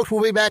break, folks.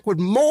 We'll be back with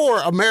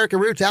more American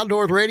Roots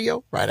Outdoors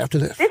Radio right after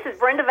this. This is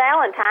Brenda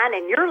Valentine,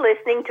 and you're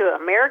listening to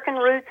American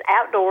Roots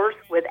Outdoors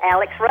with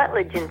Alex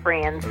Rutledge and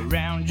friends.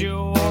 Around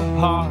your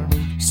heart,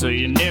 so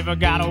you never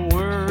gotta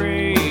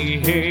worry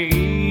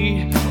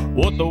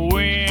what the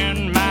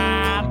wind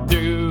might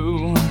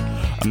do.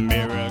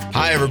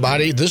 Hi,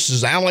 everybody. This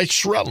is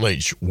Alex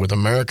Rutledge with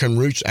American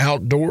Roots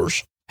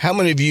Outdoors. How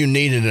many of you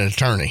need an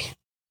attorney?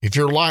 If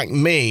you're like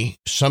me,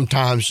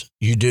 sometimes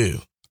you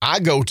do. I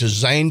go to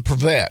Zane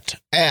Prevet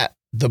at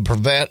the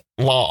Prevet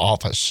Law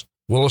Office,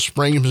 Willow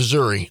Springs,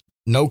 Missouri.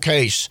 No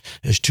case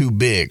is too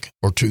big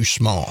or too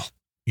small.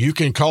 You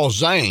can call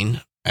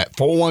Zane at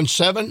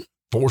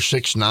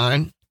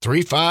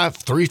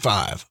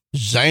 417-469-3535.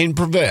 Zane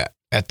Prevet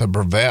at the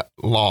Prevet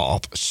Law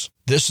Office.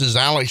 This is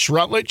Alex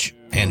Rutledge,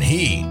 and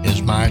he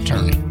is my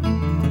attorney.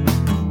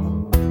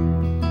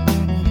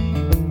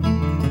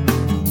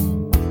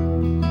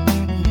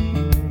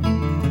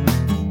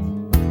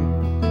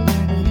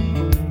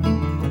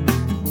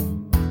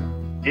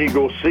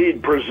 Eagle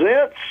Seed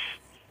presents.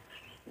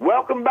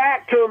 Welcome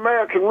back to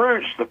American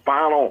Roots, the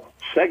final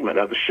segment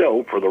of the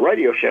show for the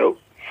radio show.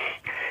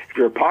 If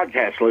you're a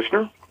podcast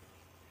listener,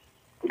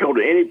 go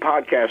to any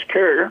podcast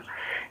carrier,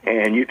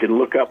 and you can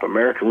look up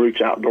American Roots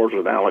Outdoors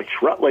with Alex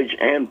Rutledge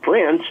and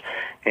friends,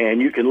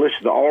 and you can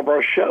listen to all of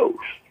our shows.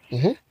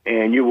 Mm-hmm.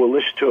 And you will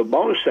listen to a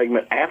bonus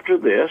segment after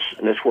this,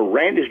 and that's where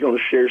Randy's going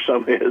to share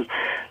some of his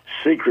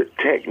secret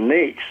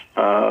techniques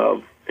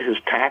of his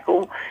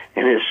tackle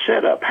and his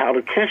setup, how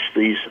to catch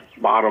these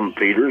bottom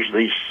feeders,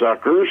 these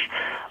suckers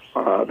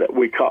that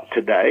we caught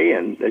today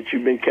and that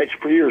you've been catching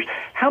for years.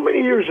 How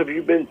many years have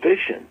you been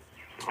fishing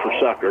for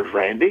suckers,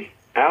 Randy?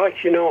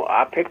 Alex,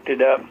 I picked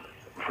it up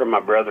from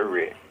my brother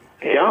Rick.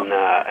 And,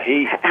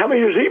 how many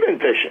years has he been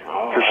fishing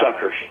for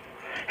suckers?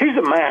 He's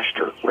a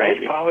master,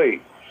 Randy.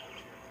 Probably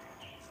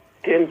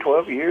 10,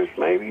 12 years,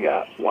 maybe.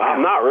 Wow.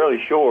 I'm not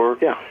really sure.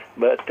 Yeah.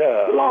 But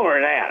longer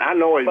than that. I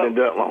know he's been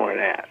doing it longer than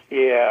that.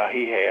 Yeah,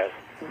 he has.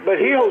 But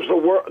he holds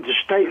the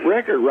state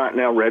record right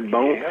now,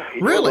 Redbone. Yeah,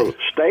 really?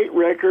 State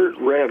record,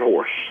 red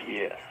horse.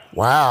 Yes.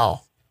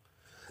 Wow.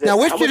 Now,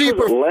 which did he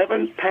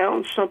 11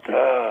 pounds something?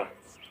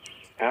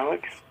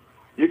 Alex?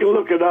 You can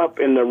look it up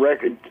in the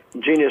record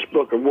Guinness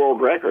Book of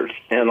World Records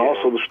and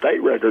also the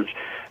state records.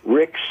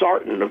 Rick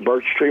Sartin of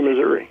Birch Tree,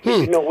 Missouri.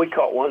 We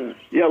caught one.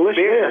 Yeah,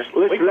 listen to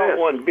this. We caught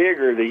one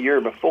bigger the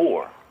year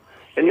before.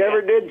 And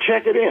never did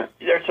check it in.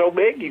 They're so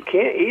big you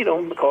can't eat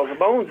them because the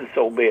bones are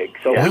so big.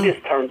 So we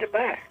just turned it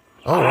back.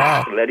 Oh,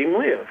 wow. Let him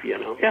live,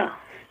 Yeah.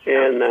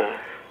 And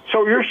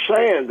so you're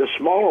saying the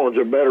smaller ones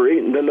are better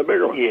eaten than the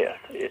bigger ones? Yes,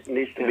 it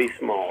needs to be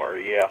smaller,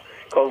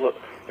 Because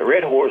the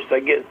red horse,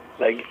 they're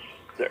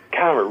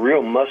kind of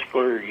real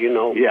muscular,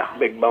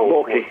 big bones.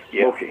 Bulky.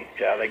 Bulky.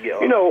 Yeah, they get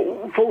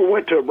before we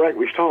went to a break,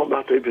 we was talking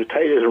about the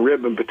potatoes and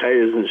ribbon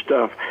potatoes and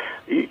stuff.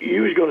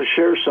 You was going to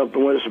share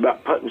something with us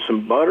about putting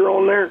some butter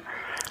on there.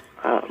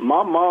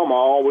 My mama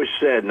always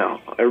said, now,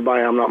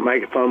 everybody, I'm not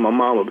making fun of my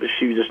mama, but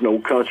she was just an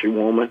old country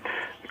woman,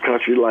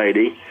 country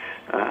lady.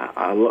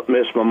 I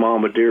miss my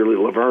mama dearly,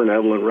 Laverne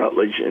Evelyn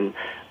Rutledge, and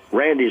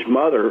Randy's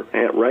mother,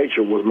 Aunt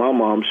Rachel, was my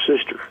mom's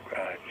sister.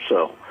 Right.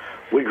 So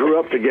we grew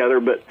up together,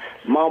 but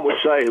Mom would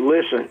say,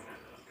 listen,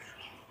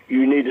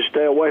 you need to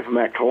stay away from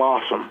that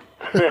colossum.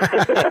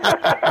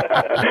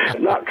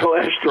 Not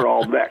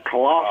cholesterol. That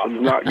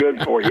colossum's not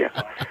good for you.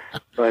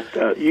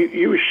 But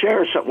you were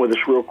sharing something with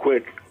us real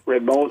quick,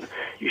 Redbone.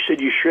 You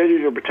said you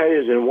shredded your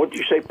potatoes, and what did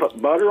you say,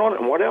 put butter on it,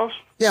 and what else?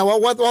 Yeah,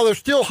 well, while they're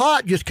still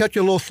hot, just cut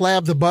you a little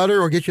slabs of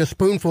butter or get you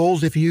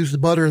spoonfuls if you use the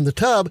butter in the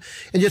tub,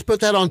 and just put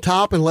that on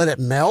top and let it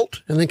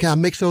melt, and then kind of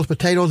mix those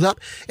potatoes up,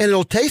 and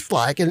it'll taste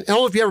like, and I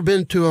don't know if you've ever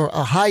been to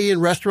a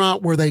high-end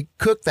restaurant where they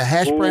cook the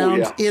hash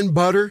browns in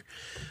butter.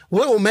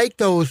 Well, it will make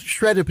those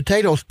shredded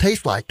potatoes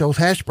taste like those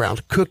hash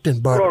browns cooked in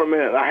butter. Hold on a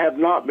minute. I have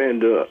not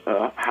been to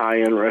a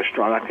high-end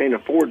restaurant. I can't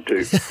afford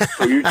to.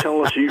 So you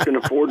telling us you can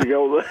afford to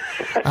go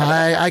there?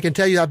 I can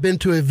tell you I've been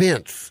to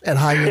events at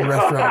high-end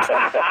restaurants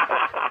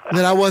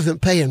that I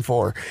wasn't paying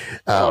for.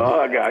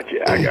 I got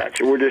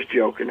you. We're just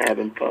joking,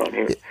 having fun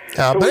here.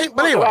 But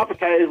anyway. About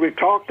potatoes. We've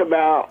talked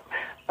about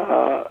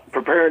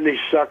preparing these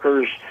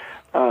suckers.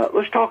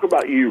 Let's talk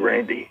about you,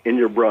 Randy, and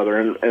your brother,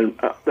 and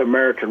the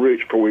American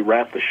Roots before we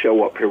wrap the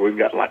show up here. We've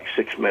got like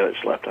 6 minutes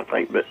left, I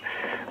think. But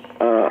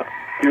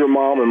your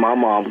mom and my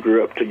mom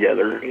grew up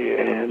together,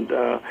 and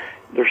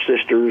they're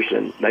sisters,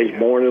 and they was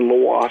born in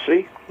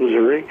Lawassie,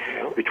 Missouri,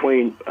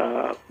 between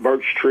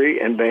Birch Tree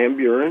and Van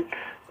Buren,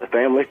 the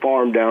family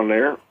farm down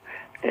there.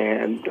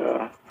 And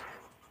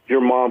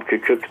your mom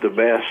could cook the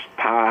best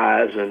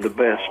pies and the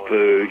best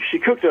food. She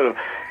cooked at a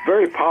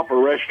very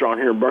popular restaurant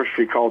here in Birch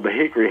Tree called the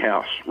Hickory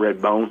House,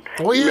 Redbone.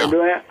 Oh, yeah. You remember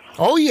that?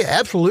 Oh, yeah,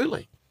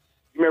 absolutely.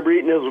 You remember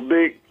eating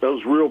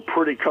those real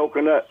pretty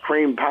coconut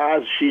cream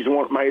pies? She's the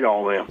one that made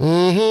all them.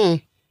 Mm-hmm.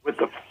 With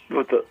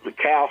the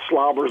cow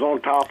slobbers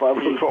on top of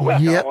them.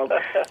 What we call them.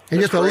 And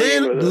just a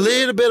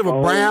little bit of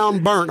a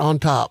brown burnt on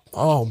top.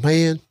 Oh,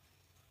 man.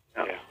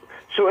 Yeah.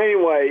 So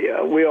anyway,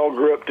 we all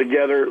grew up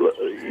together.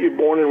 You were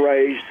born and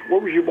raised.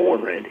 Where was you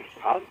born, Randy?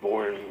 I was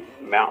born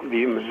in Mountain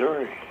View,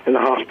 Missouri. In the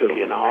hospital?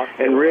 In the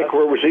hospital. And Rick,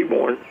 where was he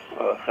born?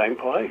 Same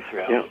place,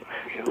 right? Yeah.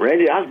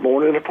 Randy, I was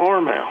born in a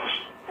farmhouse.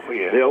 Oh,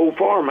 yeah. The old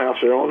farmhouse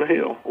there on the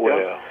hill. Well.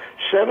 Yeah.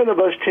 7 of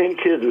us 10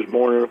 kids was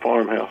born in a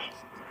farmhouse.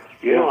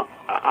 You know,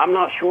 I'm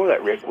not sure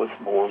that Rick was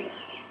born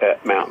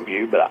at Mountain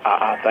View, but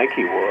I think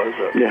he was,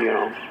 you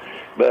know.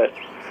 But,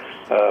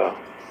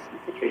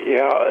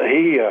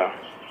 he,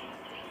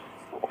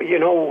 you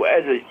know,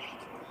 as the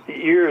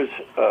years,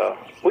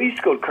 we used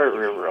to go to Kurt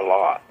River a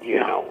lot, you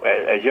know,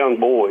 as young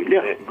boys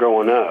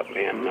growing up,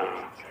 and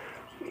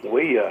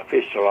we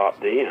fished a lot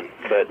then.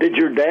 But did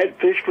your dad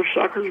fish for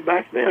suckers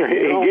back then? He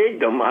gigged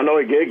them. I know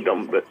he gigged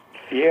them, but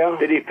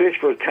did he fish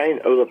for a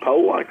cane or the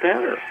pole like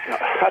that? Or?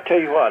 I tell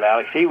you what,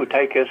 Alex, he would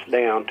take us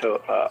down to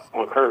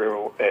on Kurt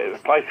River at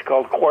a place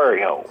called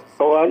Quarry Hole.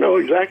 Oh, I know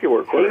exactly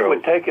where Quarry Hole. He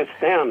would take us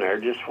down there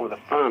just for the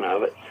fun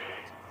of it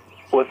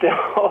with the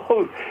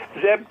old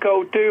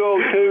Zebco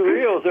 202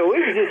 reels. So we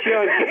were just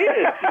young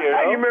kids, you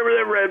know. You remember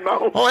that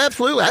Redbone? Oh,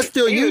 absolutely. I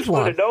still use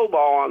one. Put a dough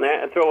ball on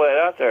that and throw that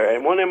out there.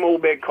 And one of them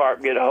old big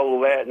carp get a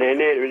hold of that, and then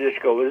it would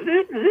just go zip,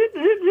 zip,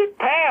 zip, zip,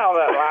 pow,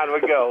 that line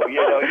would go. You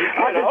know, you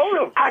get a hold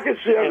of. I can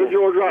see Uncle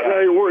George right now.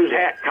 He wore his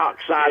hat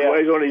cocked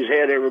sideways on his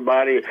head,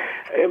 everybody.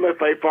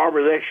 MFA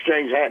Farmers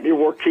Exchange hat, and he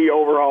wore key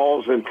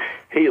overalls, and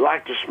he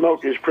liked to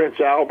smoke his Prince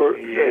Albert.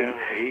 Yeah.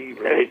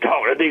 And he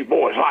talked to these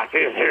boys like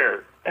this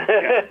here.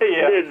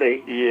 Didn't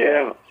he?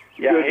 Yeah,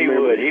 Good he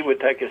memory. would. He would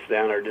take us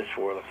down there just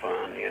for the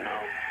fun, you know.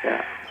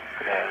 Yeah.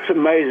 It's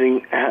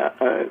amazing,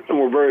 and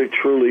we're very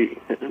truly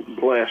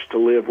blessed to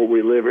live where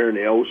we live here in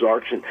the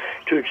Ozarks and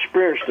to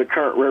experience the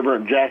Current River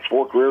and Jacks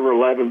Fork River,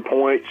 11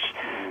 Points,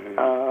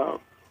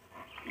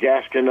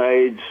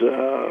 Gasconades,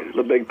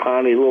 the Big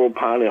Piney, Little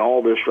Piney,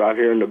 all this right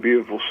here in the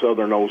beautiful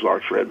southern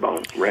Ozarks,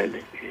 Redbone.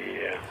 Randy.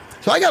 Yeah.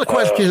 So I got a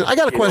question. I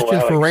got a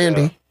question for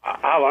Randy.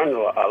 I learned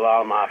a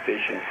lot of my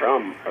fishing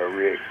from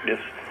Rick.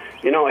 Just,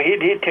 you know,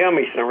 he'd tell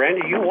me, "So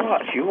Randy, you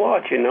watch,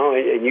 you know,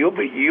 and you'll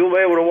be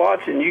able to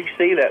watch, and you can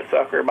see that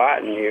sucker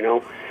biting, you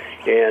know."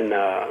 And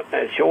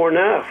sure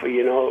enough,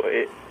 you know,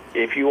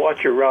 if you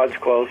watch your rods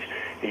close,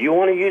 you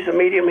want to use a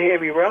medium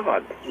heavy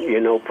rod, you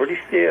know, pretty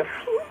stiff.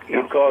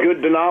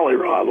 Good Denali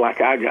rod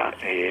like I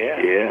got. Yeah.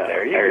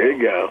 There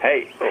you go.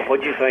 Hey,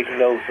 what'd you think of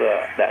those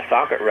that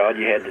socket rod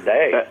you had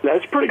today?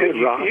 That's pretty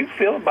good rod. You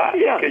feel it bite?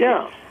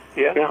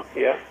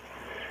 Yeah.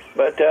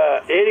 But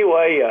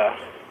anyway,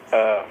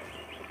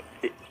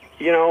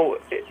 you know,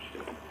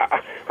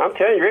 I'm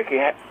telling you,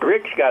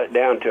 Rick's got it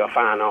down to a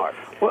fine art.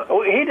 Well,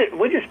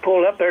 we just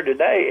pulled up there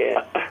today,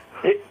 and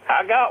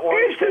I got one.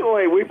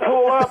 Instantly, we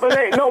pull up, and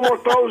ain't no more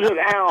throws it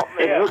out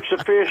and hooks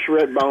the fish,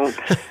 Redbone.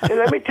 And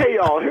let me tell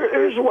y'all,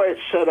 here's the way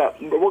it's set up.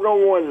 We're going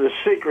to go into the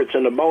secrets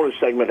in the bonus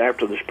segment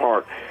after this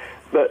part.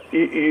 But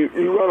you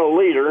run a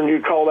leader, and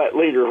you call that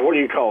leader, what do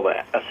you call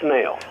that? A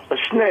snail. A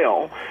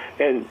snail.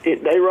 And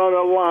they run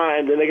a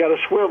line, then they got a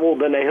swivel,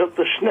 then they hook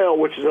the snail,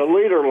 which is a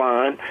leader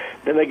line.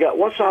 Then they got,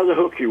 what size of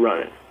hook you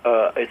running?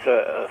 It's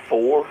a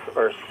 4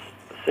 or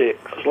 6.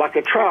 It's like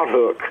a trout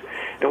hook.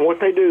 And what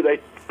they do, they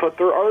put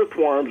their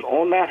earthworms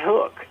on that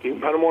hook. You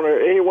can put them on there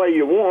any way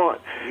you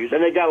want. Then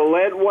they got a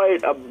lead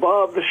weight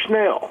above the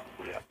snell.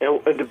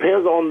 It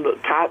depends on the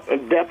type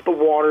and depth of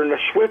water and the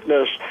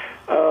swiftness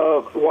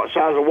of what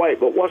size of weight.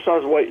 But what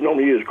size of weight you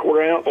normally use?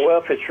 1/4 ounce? Well,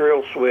 if it's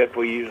real swift,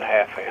 we use a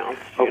 1/2 ounce.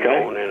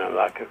 Okay. And then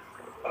like a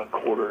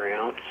 1/4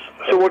 ounce.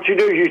 So what you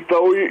do is you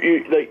throw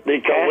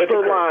they cast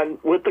their line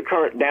with the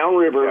current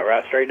downriver. Yeah,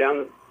 right straight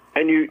down.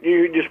 And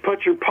you just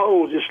put your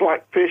poles just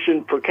like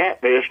fishing for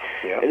catfish,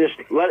 and just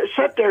let it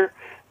sit there.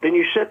 Then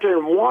you sit there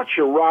and watch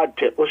your rod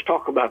tip. Let's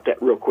talk about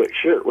that real quick.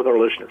 Share it with our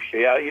listeners.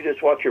 Yeah, you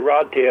just watch your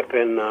rod tip,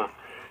 and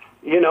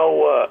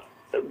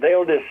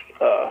they'll just.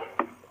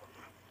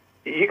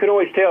 You can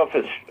always tell if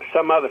it's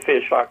some other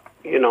fish, like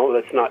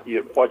that's not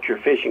what you're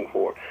fishing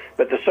for.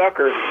 But the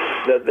sucker,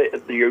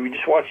 you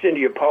just watch it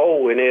into your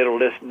pole, and it'll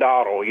just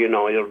dawdle.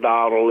 It'll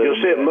dawdle.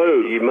 You'll see it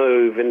move. You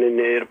move, and then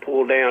it'll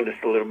pull down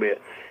just a little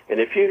bit. And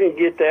if you can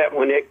get that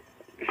when it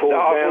pulls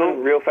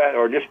down real fast,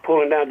 or just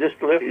pulling down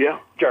just a little,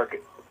 jerk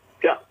it.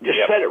 Yeah, just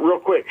set it real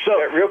quick. So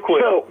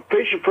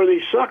fishing for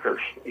these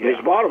suckers,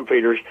 these bottom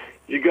feeders,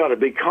 you got to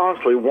be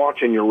constantly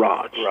watching your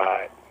rods.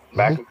 Right,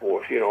 back and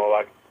forth.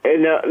 Like.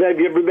 And have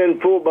you ever been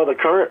fooled by the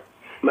current?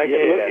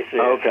 Yes.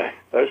 Okay.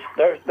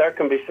 There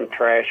can be some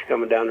trash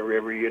coming down the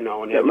river,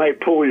 and it may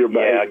pull your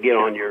bait. Yeah, get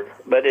on your.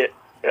 But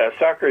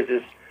suckers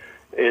is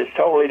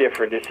totally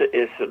different.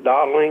 It's the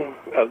dawdling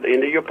of the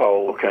end of your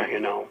pole. Okay.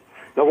 Now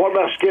what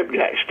about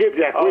skipjack?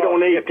 Skipjack, we don't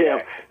need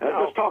them.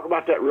 Let's talk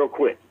about that real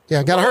quick.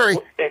 Yeah, gotta hurry.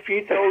 If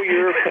you throw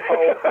your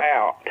pole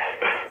out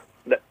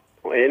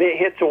and it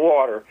hits the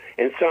water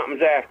and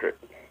something's after it,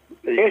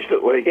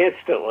 instantly.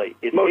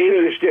 It's most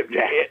of the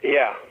skipjack.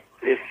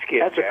 It's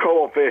skipjack. That's a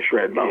coal fish,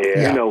 Redbone.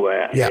 Yeah. You know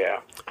that. Yeah.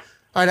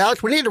 All right,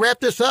 Alex, we need to wrap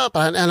this up.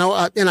 I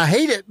know, and I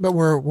hate it, but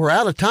we're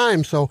out of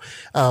time. So,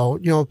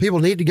 people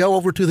need to go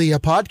over to the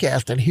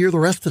podcast and hear the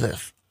rest of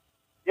this.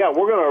 Yeah,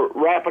 we're going to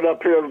wrap it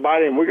up here,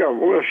 everybody, and we're going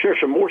to share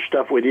some more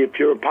stuff with you. If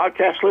you're a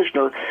podcast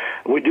listener,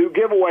 we do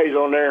giveaways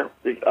on there.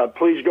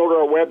 Please go to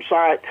our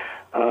website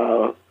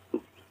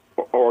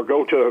or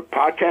go to a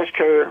podcast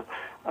carrier,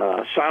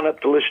 sign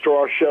up to listen to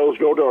our shows,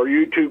 go to our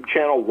YouTube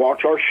channel,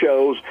 watch our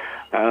shows,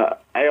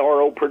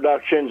 ARO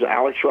Productions,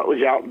 Alex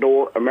Rutledge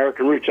Outdoor,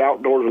 American Roots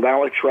Outdoors with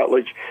Alex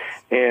Rutledge,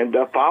 and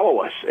follow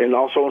us. And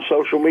also on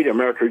social media,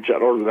 American Roots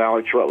Outdoors with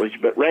Alex Rutledge.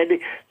 But,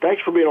 Randy,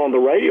 thanks for being on the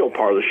radio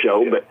part of the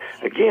show. But,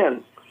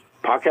 again,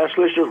 podcast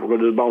listeners, we're going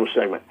to do the bonus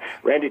segment.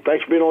 Randy,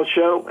 thanks for being on the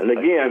show. And,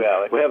 again,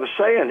 we have a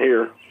saying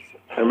here,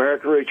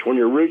 American Roots, when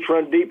your roots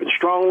run deep and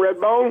strong,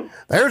 Redbone,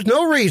 there's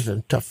no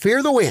reason to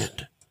fear the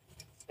wind.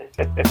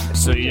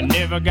 So you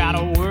never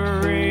gotta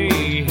worry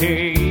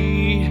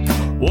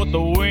what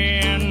the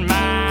wind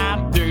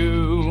might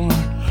do.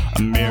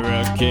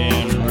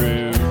 American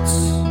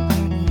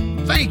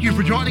Roots. Thank you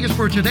for joining us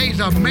for today's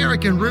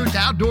American Roots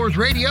Outdoors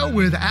Radio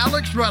with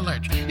Alex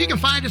Rutledge. You can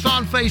find us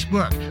on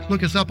Facebook.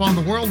 Look us up on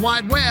the World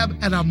Wide Web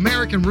at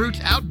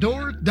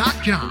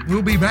AmericanRootsOutdoors.com.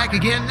 We'll be back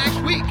again next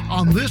week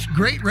on this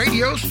great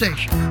radio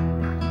station.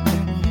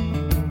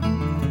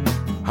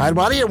 Hi,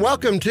 everybody, and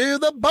welcome to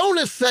the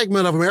bonus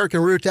segment of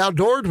American Roots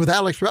Outdoors with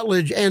Alex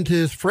Rutledge and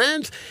his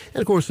friends. And,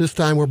 of course, this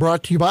time we're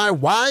brought to you by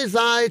Wise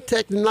Eye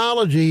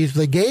Technologies,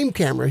 the game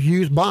cameras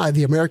used by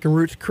the American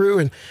Roots crew.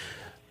 And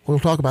we'll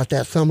talk about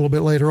that some a little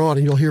bit later on,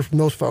 and you'll hear from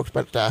those folks.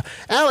 But,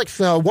 Alex,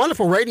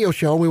 wonderful radio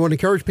show. We want to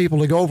encourage people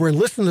to go over and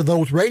listen to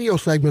those radio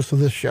segments of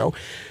this show.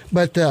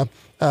 But got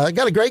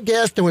a great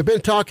guest, and we've been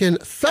talking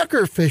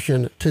sucker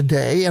fishing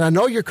today. And I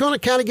know you're going to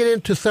kind of get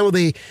into some of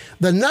the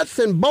nuts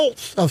and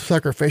bolts of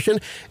sucker fishing.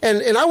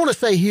 And I want to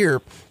say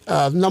here,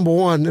 number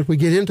one, if we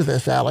get into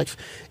this, Alex,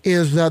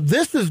 is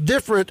this is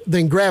different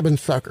than grabbing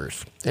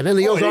suckers. And in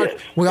the Ozarks,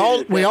 we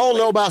all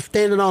know about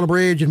standing on a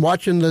bridge and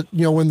watching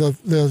when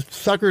the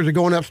suckers are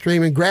going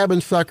upstream and grabbing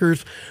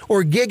suckers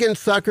or gigging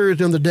suckers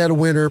in the dead of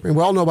winter, and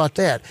we all know about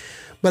that.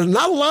 But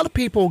not a lot of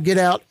people get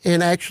out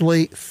and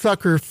actually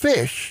sucker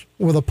fish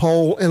with a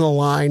pole and a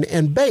line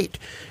and bait.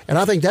 And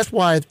I think that's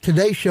why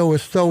today's show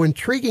is so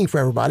intriguing for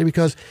everybody,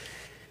 because,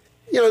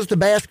 as the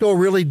bass go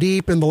really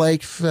deep in the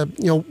lakes,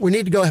 we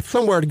need to go have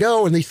somewhere to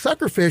go. And these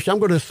sucker fish, I'm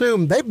going to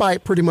assume they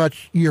bite pretty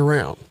much year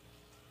round.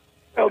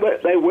 Oh,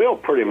 they will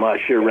pretty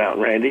much year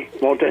round, Randy,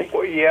 won't they?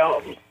 Well, yeah.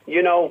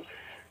 You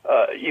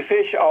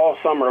fish all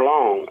summer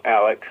long,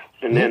 Alex,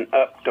 and then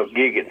up to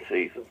gigging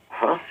season.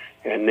 Huh?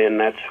 And then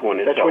that's when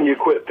you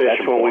quit fishing.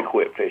 That's when we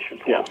quit fishing.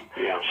 Yeah.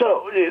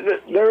 So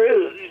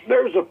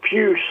there's a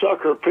few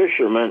sucker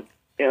fishermen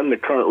in the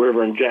Current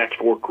River and Jacks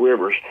Fork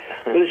rivers,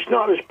 but it's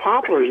not as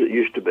popular as it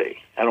used to be,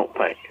 I don't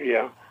think.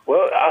 Yeah.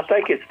 Well, I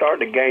think it's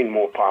starting to gain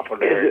more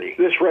popularity.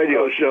 This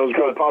radio show is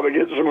going to probably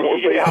get some more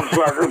people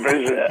sucker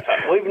fishing.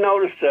 We've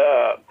noticed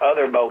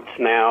other boats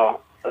now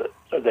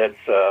that's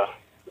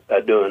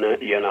doing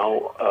it. I don't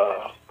know.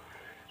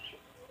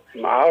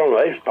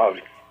 There's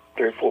probably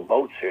 3 or 4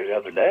 boats here the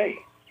other day.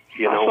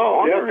 I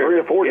saw 3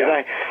 or 4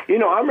 today. I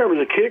remember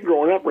as a kid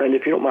growing up, Randy,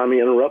 if you don't mind me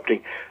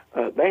interrupting,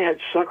 they had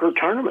sucker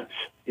tournaments.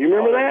 You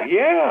remember that?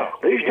 Yeah.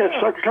 They used to have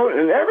sucker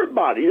tournaments, and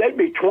everybody, they'd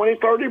be 20,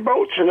 30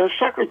 boats in a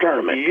sucker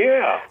tournament.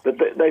 Yeah. But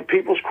they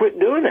people's quit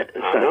doing it.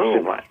 I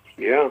know.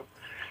 Yeah.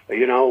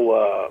 You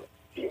know,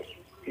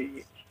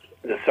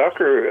 the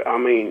sucker, I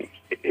mean,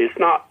 it's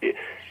not,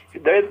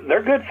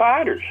 they're good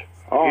fighters.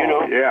 Oh, you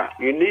know, yeah.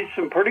 You need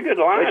some pretty good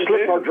lines. They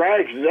slipped our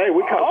drags today.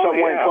 We caught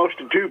something weighing close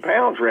to 2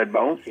 pounds,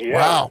 Redbone. Yeah.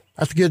 Wow,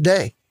 that's a good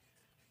day.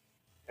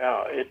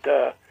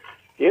 Yeah,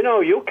 you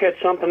know, you'll catch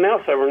something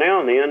else every now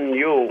and then.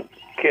 You'll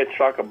catch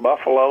like a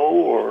buffalo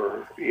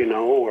or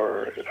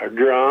a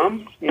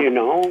drum,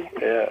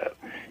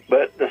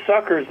 but the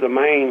sucker's the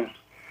main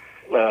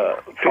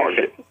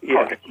target. Yeah,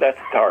 target. That's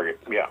the target,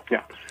 yeah.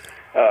 Yeah.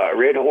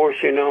 Red horse,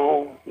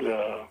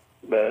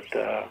 but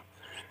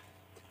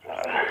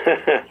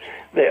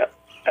the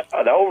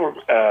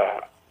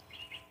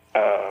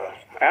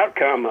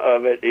outcome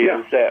of it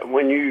is that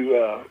when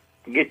you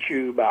get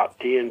you about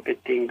 10,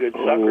 15 good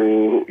suckers.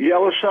 Ooh,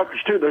 yellow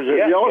suckers, too. There's a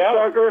yellow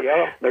sucker,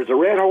 there's a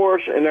red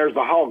horse, and there's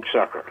the hog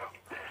sucker.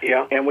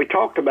 Yeah. And we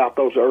talked about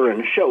those earlier in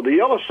the show. The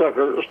yellow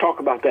sucker, let's talk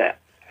about that.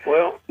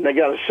 Well, they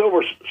got a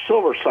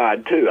silver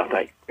side, too, I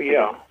think.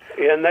 Yeah.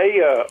 And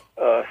they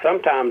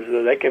sometimes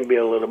they can be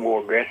a little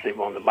more aggressive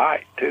on the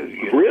bite,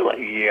 too.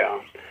 Really? Yeah.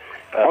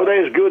 Are they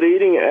as good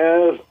eating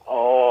as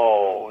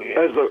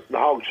as the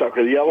hog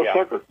sucker, the yellow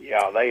sucker?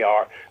 Yeah, they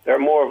are. They're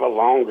more of a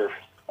longer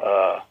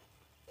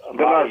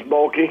they're not as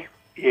bulky.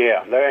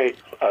 Yeah, they ain't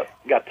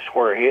got the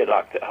square head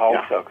like the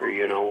hog sucker,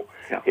 Yeah.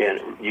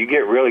 And you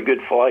get really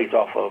good fillets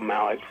off of them,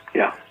 Alex.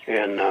 Yeah.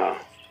 And I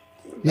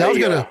was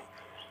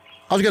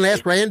gonna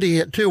ask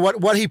Randy too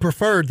what he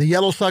preferred, the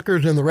yellow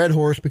suckers and the red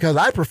horse, because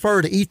I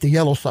prefer to eat the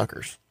yellow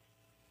suckers.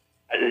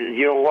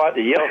 You know what?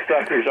 The yellow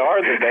suckers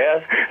are the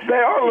best. They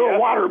are a little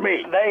wider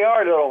meat. They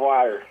are a little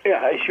wider.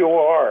 Yeah, they sure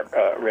are,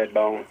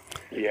 Redbone.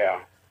 Yeah.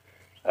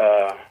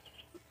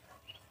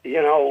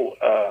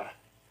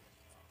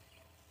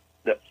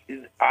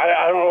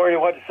 I don't know really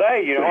what to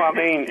say. I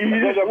mean,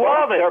 you just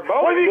love it. They're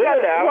both what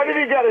have good.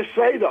 you got to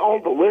say to all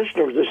the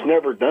listeners that's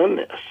never done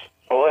this?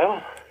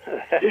 Well,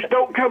 just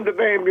don't come to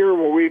Van Buren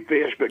where we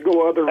fish, but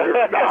go other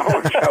rivers. No,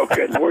 we're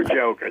joking. We're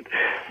joking.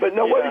 But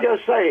no, what are you going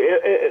to say?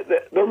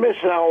 They're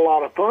missing out on a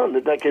lot of fun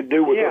that they could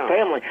do with their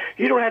family.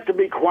 You don't have to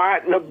be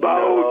quiet in a boat.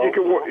 No.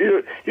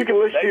 You can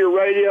listen to your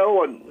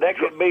radio. And there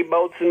could be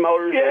boats and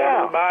motors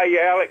by you,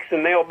 Alex,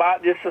 and they'll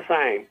bite just the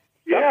same.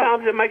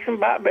 Sometimes it makes them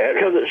bite better.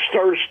 Because it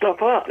stirs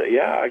stuff up.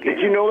 Yeah. Did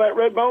you know that,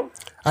 Redbone?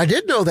 I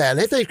did know that.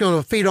 They think it's going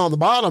to feed on the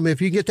bottom.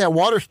 If you get that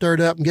water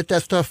stirred up and get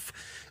that stuff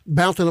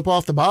bouncing up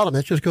off the bottom,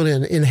 it's just going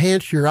to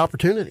enhance your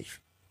opportunities.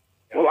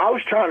 Well, I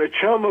was trying to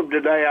chum them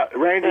today.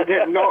 Randy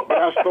didn't know it, but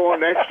I was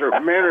throwing extra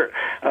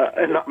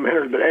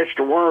but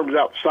extra worms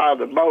outside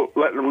the boat,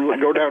 letting them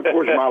go down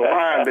towards my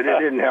line, but it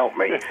didn't help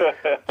me.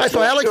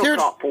 So, Alex,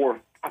 here's...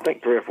 I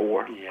think 3 or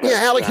 4. Yeah,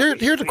 Alex,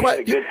 here's a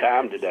question. Good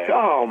time today.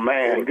 Oh,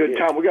 man, good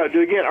time. We got to do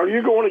it again. Are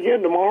you going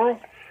again tomorrow?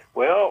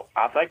 Well,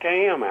 I think I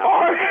am,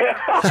 Alex.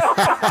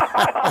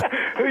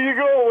 Who you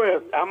going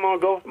with? I'm going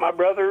to go with my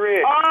brother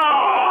Rick.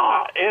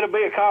 Oh! It'll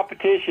be a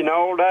competition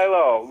all day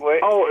long.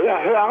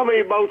 How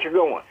many boats are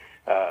going?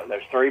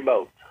 There's 3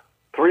 boats.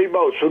 3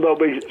 boats, so there'll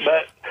be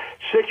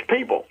 6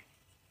 people.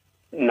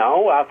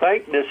 No, I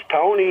think this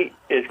Tony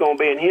is going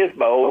to be in his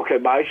boat. Okay,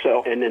 by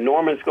himself. And then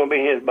Norman's going to be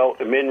in his boat,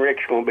 and me and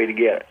Rick's going to be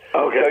together.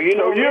 Okay. So you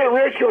and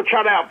Rick's going to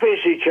try to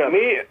outfish each other.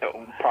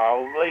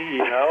 Probably,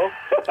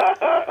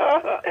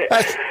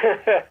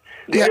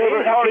 Did you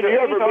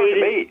ever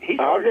beat him?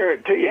 I'll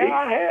guarantee you. Yeah,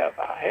 I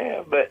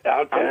have. But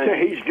I'll tell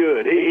you, he's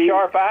good. He's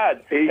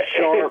sharp-eyed. He's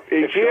sharp.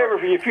 If you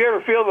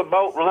ever feel the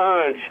boat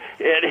lunge,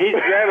 and he's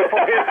grabbing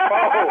for his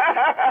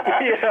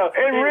boat.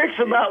 And Rick's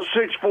about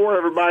 6'4",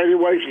 everybody. He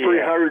weighs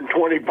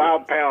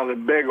 325 pounds, a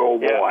big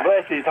old boy. Yeah,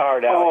 bless his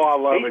heart out. Oh, I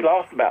love him. He's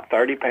lost about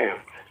 30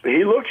 pounds. But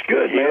he looks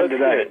good, man,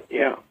 today.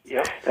 Good.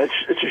 Yeah. It's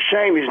a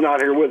shame he's not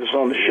here with us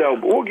on the show,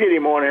 but we'll get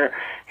him on here.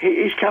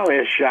 He's kind of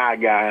a shy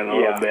guy in a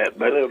little bit,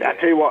 but I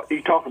tell you what,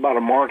 you talk about a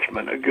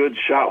marksman, a good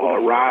shot with a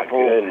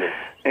rifle,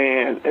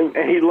 and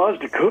he loves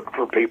to cook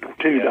for people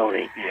too, don't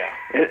he? Yeah.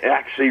 And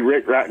I can see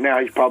Rick right now.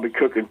 He's probably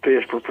cooking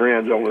fish for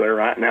friends over there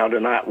right now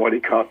tonight. What he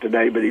caught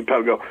today, but he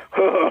probably go,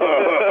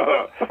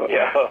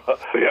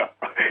 yeah.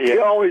 He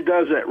always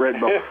does that,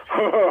 Redbone.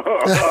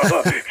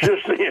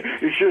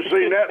 You should have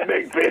seen that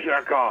big fish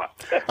I caught.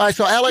 All right,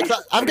 so Alex,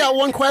 I've got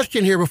one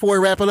question here before we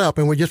wrap it up,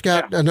 and we just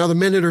got another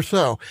minute or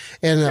so,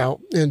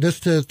 and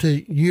just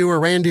to you or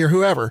Randy or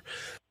whoever.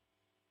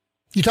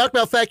 You talked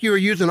about the fact you were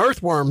using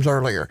earthworms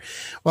earlier.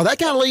 Well, that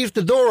kind of leaves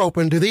the door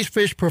open. Do these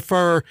fish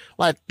prefer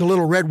like the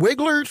little red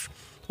wigglers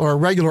or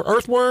regular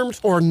earthworms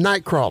or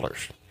night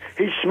crawlers?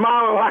 He's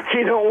smiling like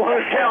he don't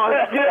want to tell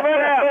us. Give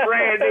it up,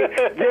 Randy.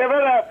 Give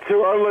it up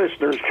to our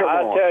listeners. Come on.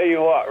 I'll tell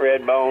you what,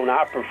 Redbone,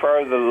 I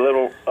prefer the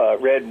little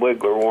red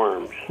wiggler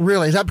worms.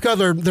 Really? Is that because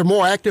they're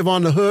more active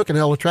on the hook and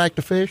they'll attract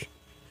the fish?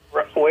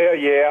 Well,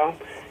 yeah.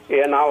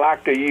 And I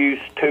like to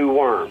use 2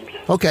 worms.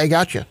 Okay,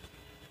 gotcha.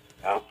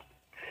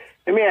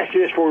 Let me ask you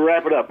this before we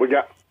wrap it up. We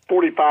got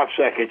 45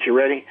 seconds. You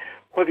ready?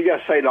 What do you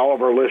guys say to all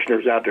of our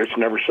listeners out there that's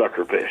never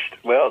sucker fished?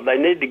 Well, they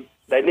need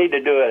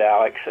to do it,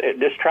 Alex.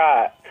 Just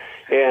try it.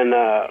 And,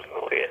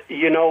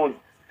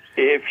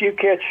 if you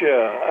catch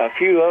a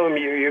few of them,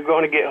 you're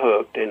going to get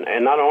hooked.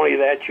 And not only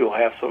that, you'll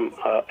have some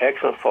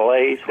excellent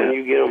fillets when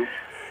you get them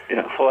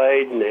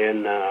filleted,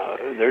 and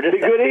they're just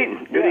good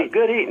eating.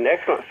 Good eating,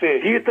 excellent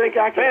fish. Do you think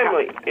I can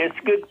family? It's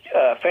good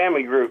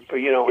family group. Yeah,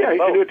 you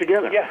can do it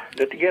together. Yeah,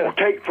 do it together. Or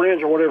take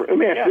friends or whatever. Let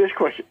me ask you this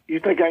question: you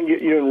think I can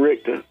get you and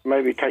Rick to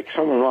maybe take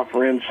some of my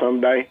friends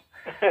someday?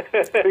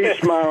 He's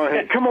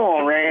smiling. Come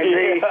on,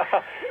 Randy.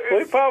 Yeah,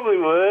 we probably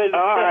would.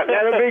 All right,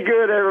 that'll be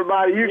good,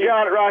 everybody. You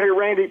got it right here,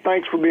 Randy.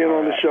 Thanks for being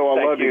on the show.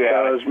 I love you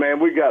guys,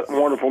 man. We got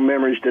wonderful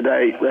memories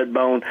today,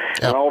 Redbone,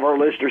 and all of our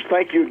listeners.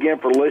 Thank you again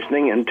for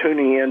listening and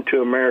tuning in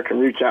to American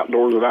Roots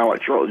Outdoors with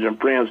Alex Rutledge and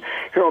friends.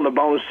 Here on the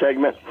bonus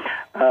segment,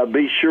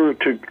 be sure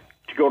to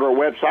go to our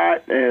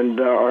website and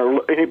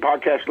any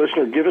podcast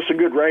listener, give us a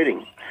good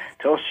rating.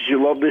 Tell us that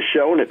you love this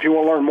show, and if you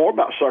want to learn more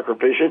about sucker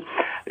fishing,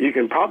 you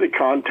can probably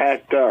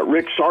contact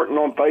Rick Sartin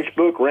on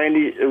Facebook,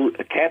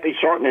 Kathy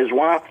Sartin, his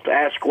wife, to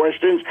ask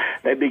questions.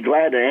 They'd be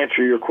glad to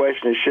answer your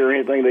question and share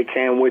anything they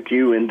can with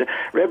you. And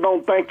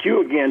Redbone, thank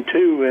you again,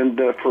 too, and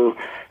for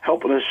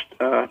helping us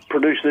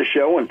produce this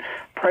show. And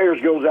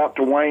prayers goes out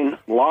to Wayne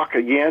Locke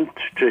again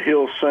to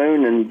heal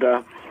soon. And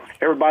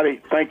everybody,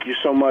 thank you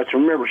so much.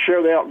 And remember,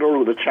 share the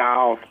outdoors with a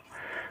child.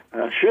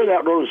 Share the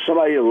outdoors with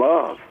somebody you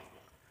love.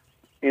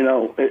 You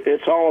know,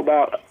 it's all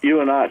about you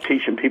and I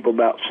teaching people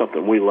about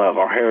something we love.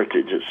 Our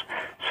heritage is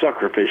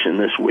sucker fishing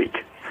this week.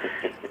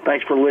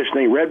 Thanks for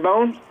listening,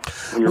 Redbone.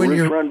 When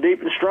your roots run deep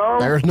and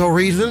strong, there's no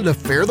reason to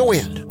fear the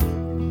wind.